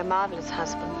think you'd make a marvelous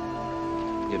husband.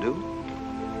 You do?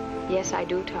 Yes, I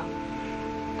do, Tom.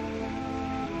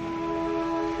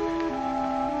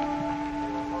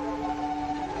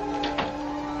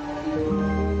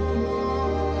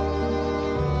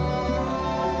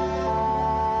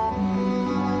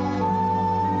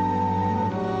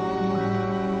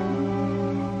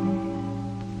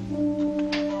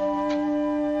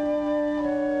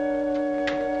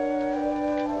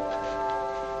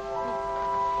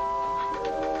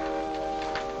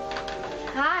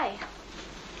 Hi.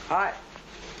 Hi.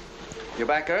 You're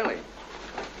back early.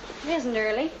 It isn't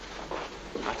early.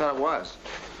 I thought it was.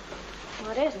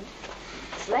 Well, it isn't.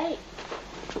 It's late.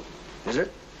 Is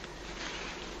it?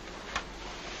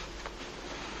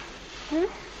 Hmm?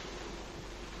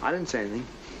 I didn't say anything.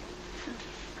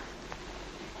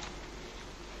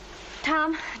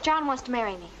 Tom, John wants to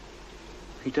marry me.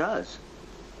 He does.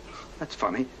 That's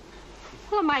funny.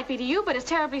 Well, it might be to you, but it's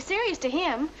terribly serious to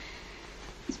him.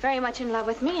 He's very much in love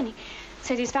with me, and he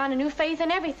says he's found a new faith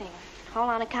in everything, all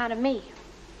on account of me.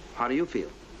 How do you feel?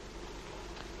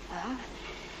 Well,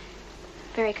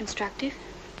 very constructive.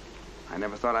 I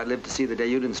never thought I'd live to see the day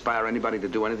you'd inspire anybody to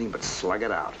do anything but slug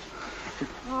it out.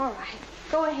 All right.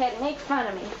 Go ahead and make fun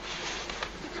of me.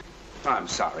 I'm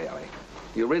sorry, Ellie.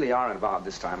 You really are involved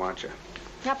this time, aren't you?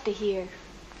 Up to here.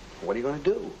 What are you going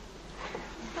to do?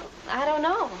 I don't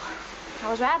know. I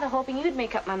was rather hoping you'd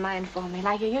make up my mind for me,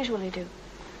 like you usually do.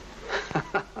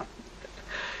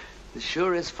 It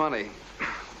sure is funny.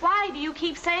 Why do you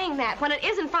keep saying that when it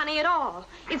isn't funny at all?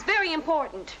 It's very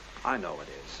important. I know it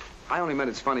is. I only meant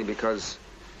it's funny because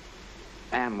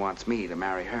Anne wants me to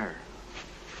marry her.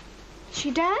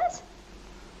 She does?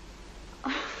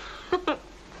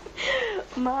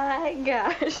 My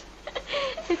gosh.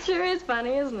 It sure is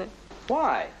funny, isn't it?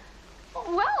 Why?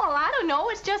 Well, I don't know.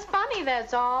 It's just funny,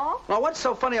 that's all. Well, what's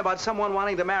so funny about someone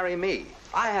wanting to marry me?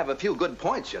 I have a few good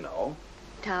points, you know.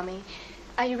 Tommy,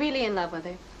 are you really in love with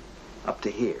her? Up to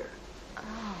here.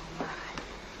 Oh, my.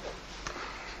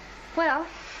 Well,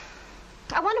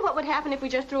 I wonder what would happen if we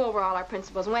just threw over all our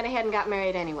principles and went ahead and got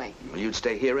married anyway. Well, you'd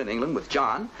stay here in England with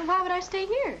John. Well, why would I stay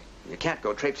here? You can't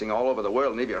go traipsing all over the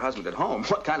world and leave your husband at home.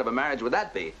 What kind of a marriage would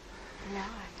that be? No,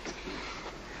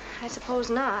 I suppose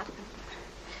not.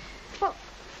 Well,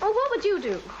 what would you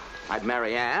do? I'd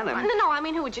marry Anne and... No, I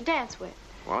mean, who would you dance with?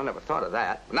 Well, I never thought of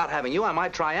that. Not having you, I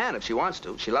might try Anne if she wants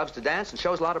to. She loves to dance and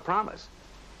shows a lot of promise.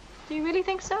 Do you really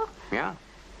think so? Yeah.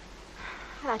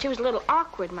 I thought she was a little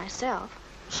awkward myself.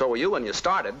 So were you when you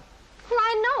started. Well,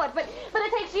 I know it, but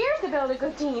it takes years to build a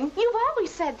good team. You've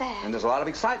always said that. And there's a lot of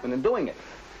excitement in doing it.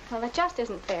 Well, it just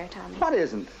isn't fair, Tommy. What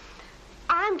isn't?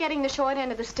 I'm getting the short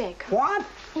end of the stick. What?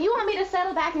 You want me to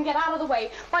settle back and get out of the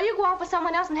way while you go off with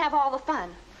someone else and have all the fun.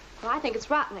 Well, I think it's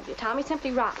rotten of you, Tommy.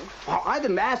 Simply rotten. Well, I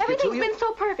didn't ask you to. Everything's been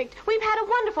so perfect. We've had a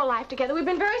wonderful life together. We've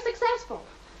been very successful.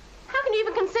 How can you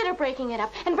even consider breaking it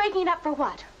up? And breaking it up for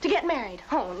what? To get married?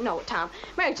 Oh, no, Tom.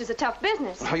 Marriage is a tough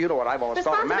business. Oh, you know what I've always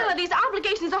thought of marriage. Responsibilities,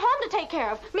 obligations, a home to take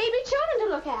care of. Maybe children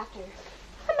to look after.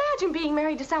 Imagine being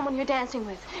married to someone you're dancing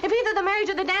with. If either the marriage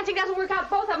or the dancing doesn't work out,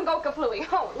 both of them go kaflooey.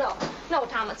 Oh, no. No,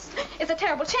 Thomas. It's a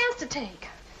terrible chance to take.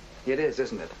 It is,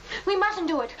 isn't it? We mustn't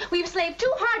do it. We've slaved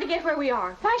too hard to get where we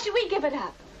are. Why should we give it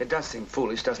up? It does seem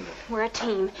foolish, doesn't it? We're a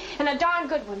team, and a darn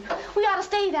good one. We ought to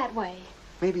stay that way.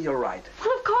 Maybe you're right.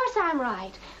 Well, of course I'm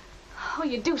right. Oh,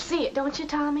 you do see it, don't you,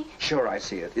 Tommy? Sure, I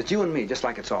see it. It's you and me, just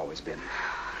like it's always been.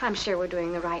 I'm sure we're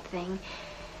doing the right thing.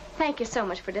 Thank you so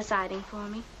much for deciding for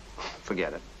me.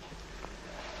 Forget it.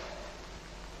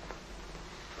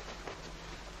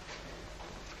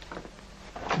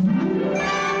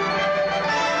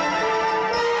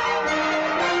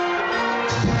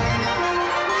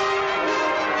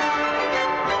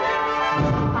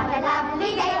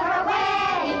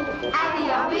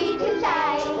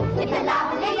 It's a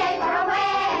lovely day for a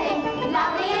wedding,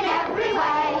 lovely in every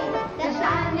way. The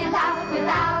sun is out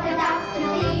without a doubt to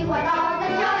see what all the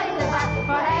joys are about.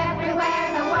 For everywhere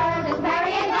the world is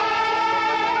merry and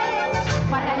gay.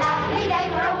 What a lovely day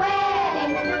for a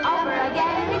wedding, over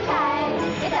again we say.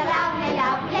 It's a lovely,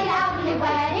 lovely, lovely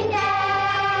wedding day.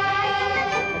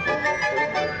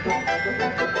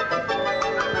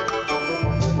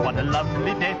 What a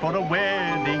lovely day for a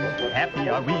wedding, happy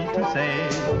are we to say.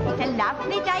 It's a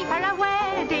lovely day for a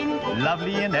wedding,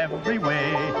 Lovely in every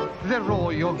way. The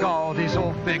royal guard is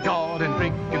off their guard and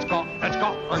drink it's got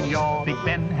and yard. Big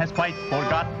Ben has quite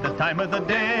forgot the time of the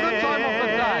day. The time of the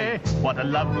day. What a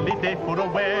lovely day for a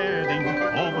wedding,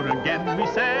 over again we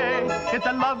say. It's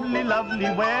a lovely, lovely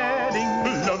wedding.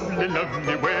 Lovely,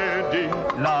 lovely wedding.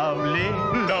 Lovely,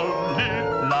 lovely,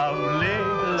 lovely,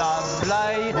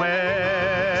 lovely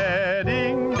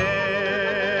wedding day.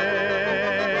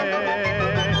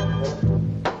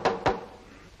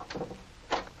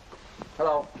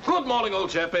 Hello. Good morning, old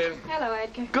chappie. Hello,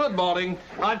 Edgar. Good morning.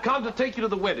 I've come to take you to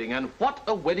the wedding, and what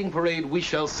a wedding parade we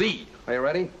shall see. Are you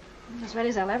ready? As ready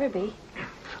as I'll ever be.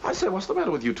 I say, what's the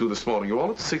matter with you two this morning? You're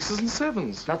all at the 6s and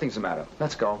 7s. Nothing's the matter.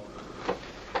 Let's go.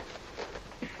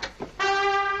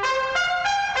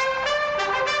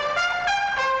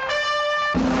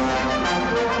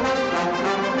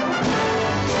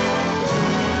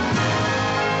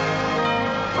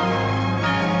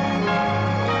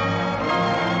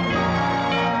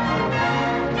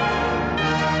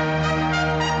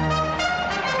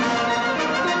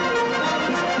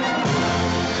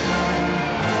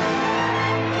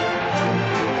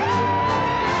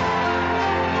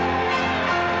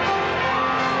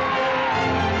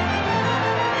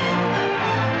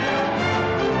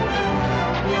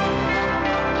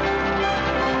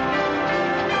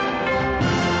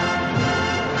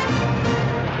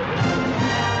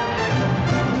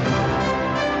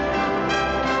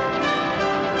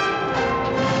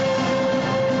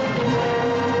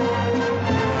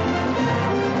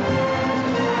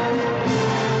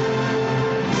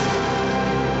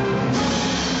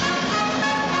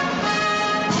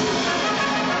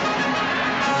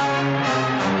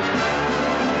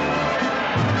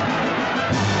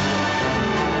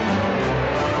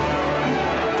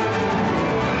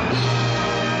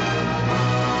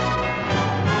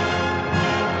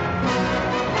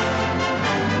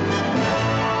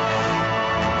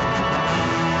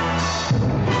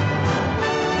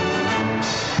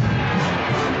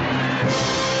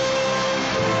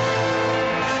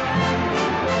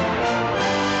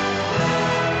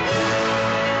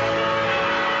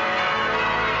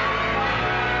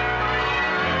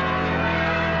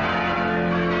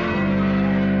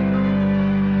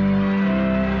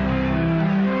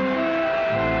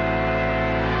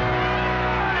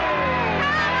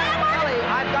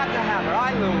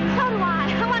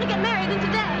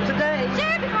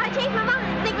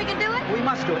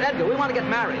 Edgar, we want to get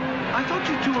married. I thought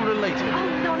you two were related.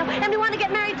 Oh, no, no. And we want to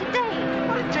get married today.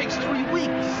 Well, it takes 3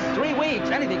 weeks. 3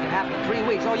 weeks? Anything can happen in 3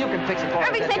 weeks. Oh, you can fix it for us.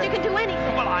 Irving said you can do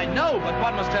anything. Well, I know, but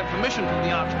one must have permission from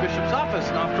the Archbishop's office,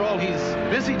 and after all, he's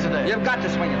busy today. You've got to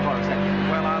swing it for us,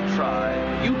 Edgar. Well, I'll try.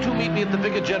 You two meet me at the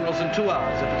Vicar General's in 2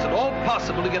 hours. If it's at all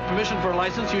possible to get permission for a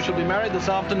license, you shall be married this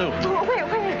afternoon. Oh, where?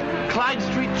 Clyde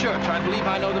Street Church. I believe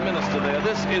I know the minister there.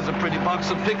 This is a pretty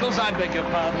box of pickles. I beg your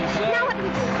pardon, sir. Now what do we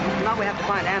do? out, we have to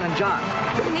find Anne and John.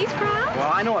 In these crowds?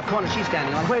 Well, I know what corner she's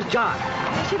standing on. Where's John?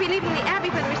 They should be leaving the Abbey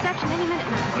for the reception any minute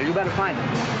now. Well, you better find him.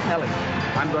 Ellie,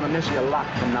 I'm going to miss you a lot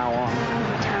from now on.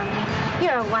 Tommy,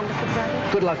 you're a wonderful brother.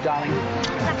 Good luck, darling.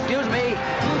 Excuse me.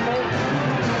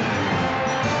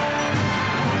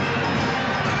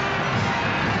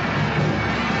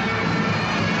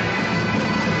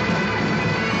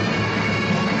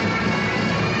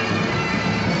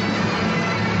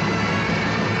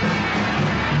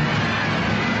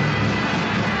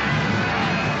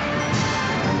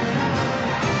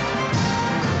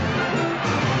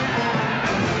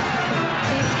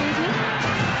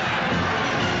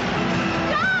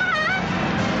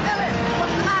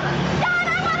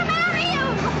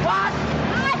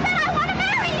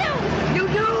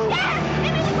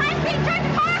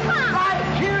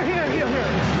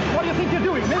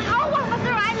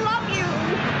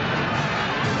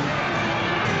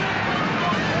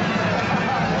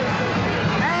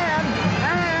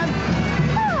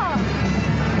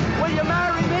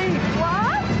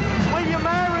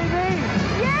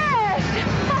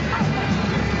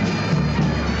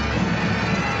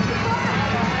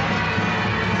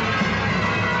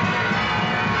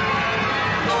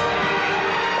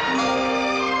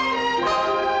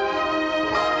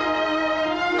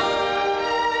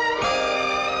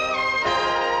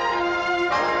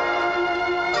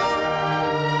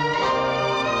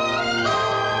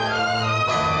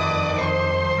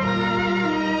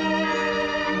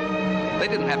 They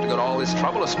didn't have to go to all this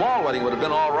trouble. A small wedding would have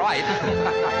been all right.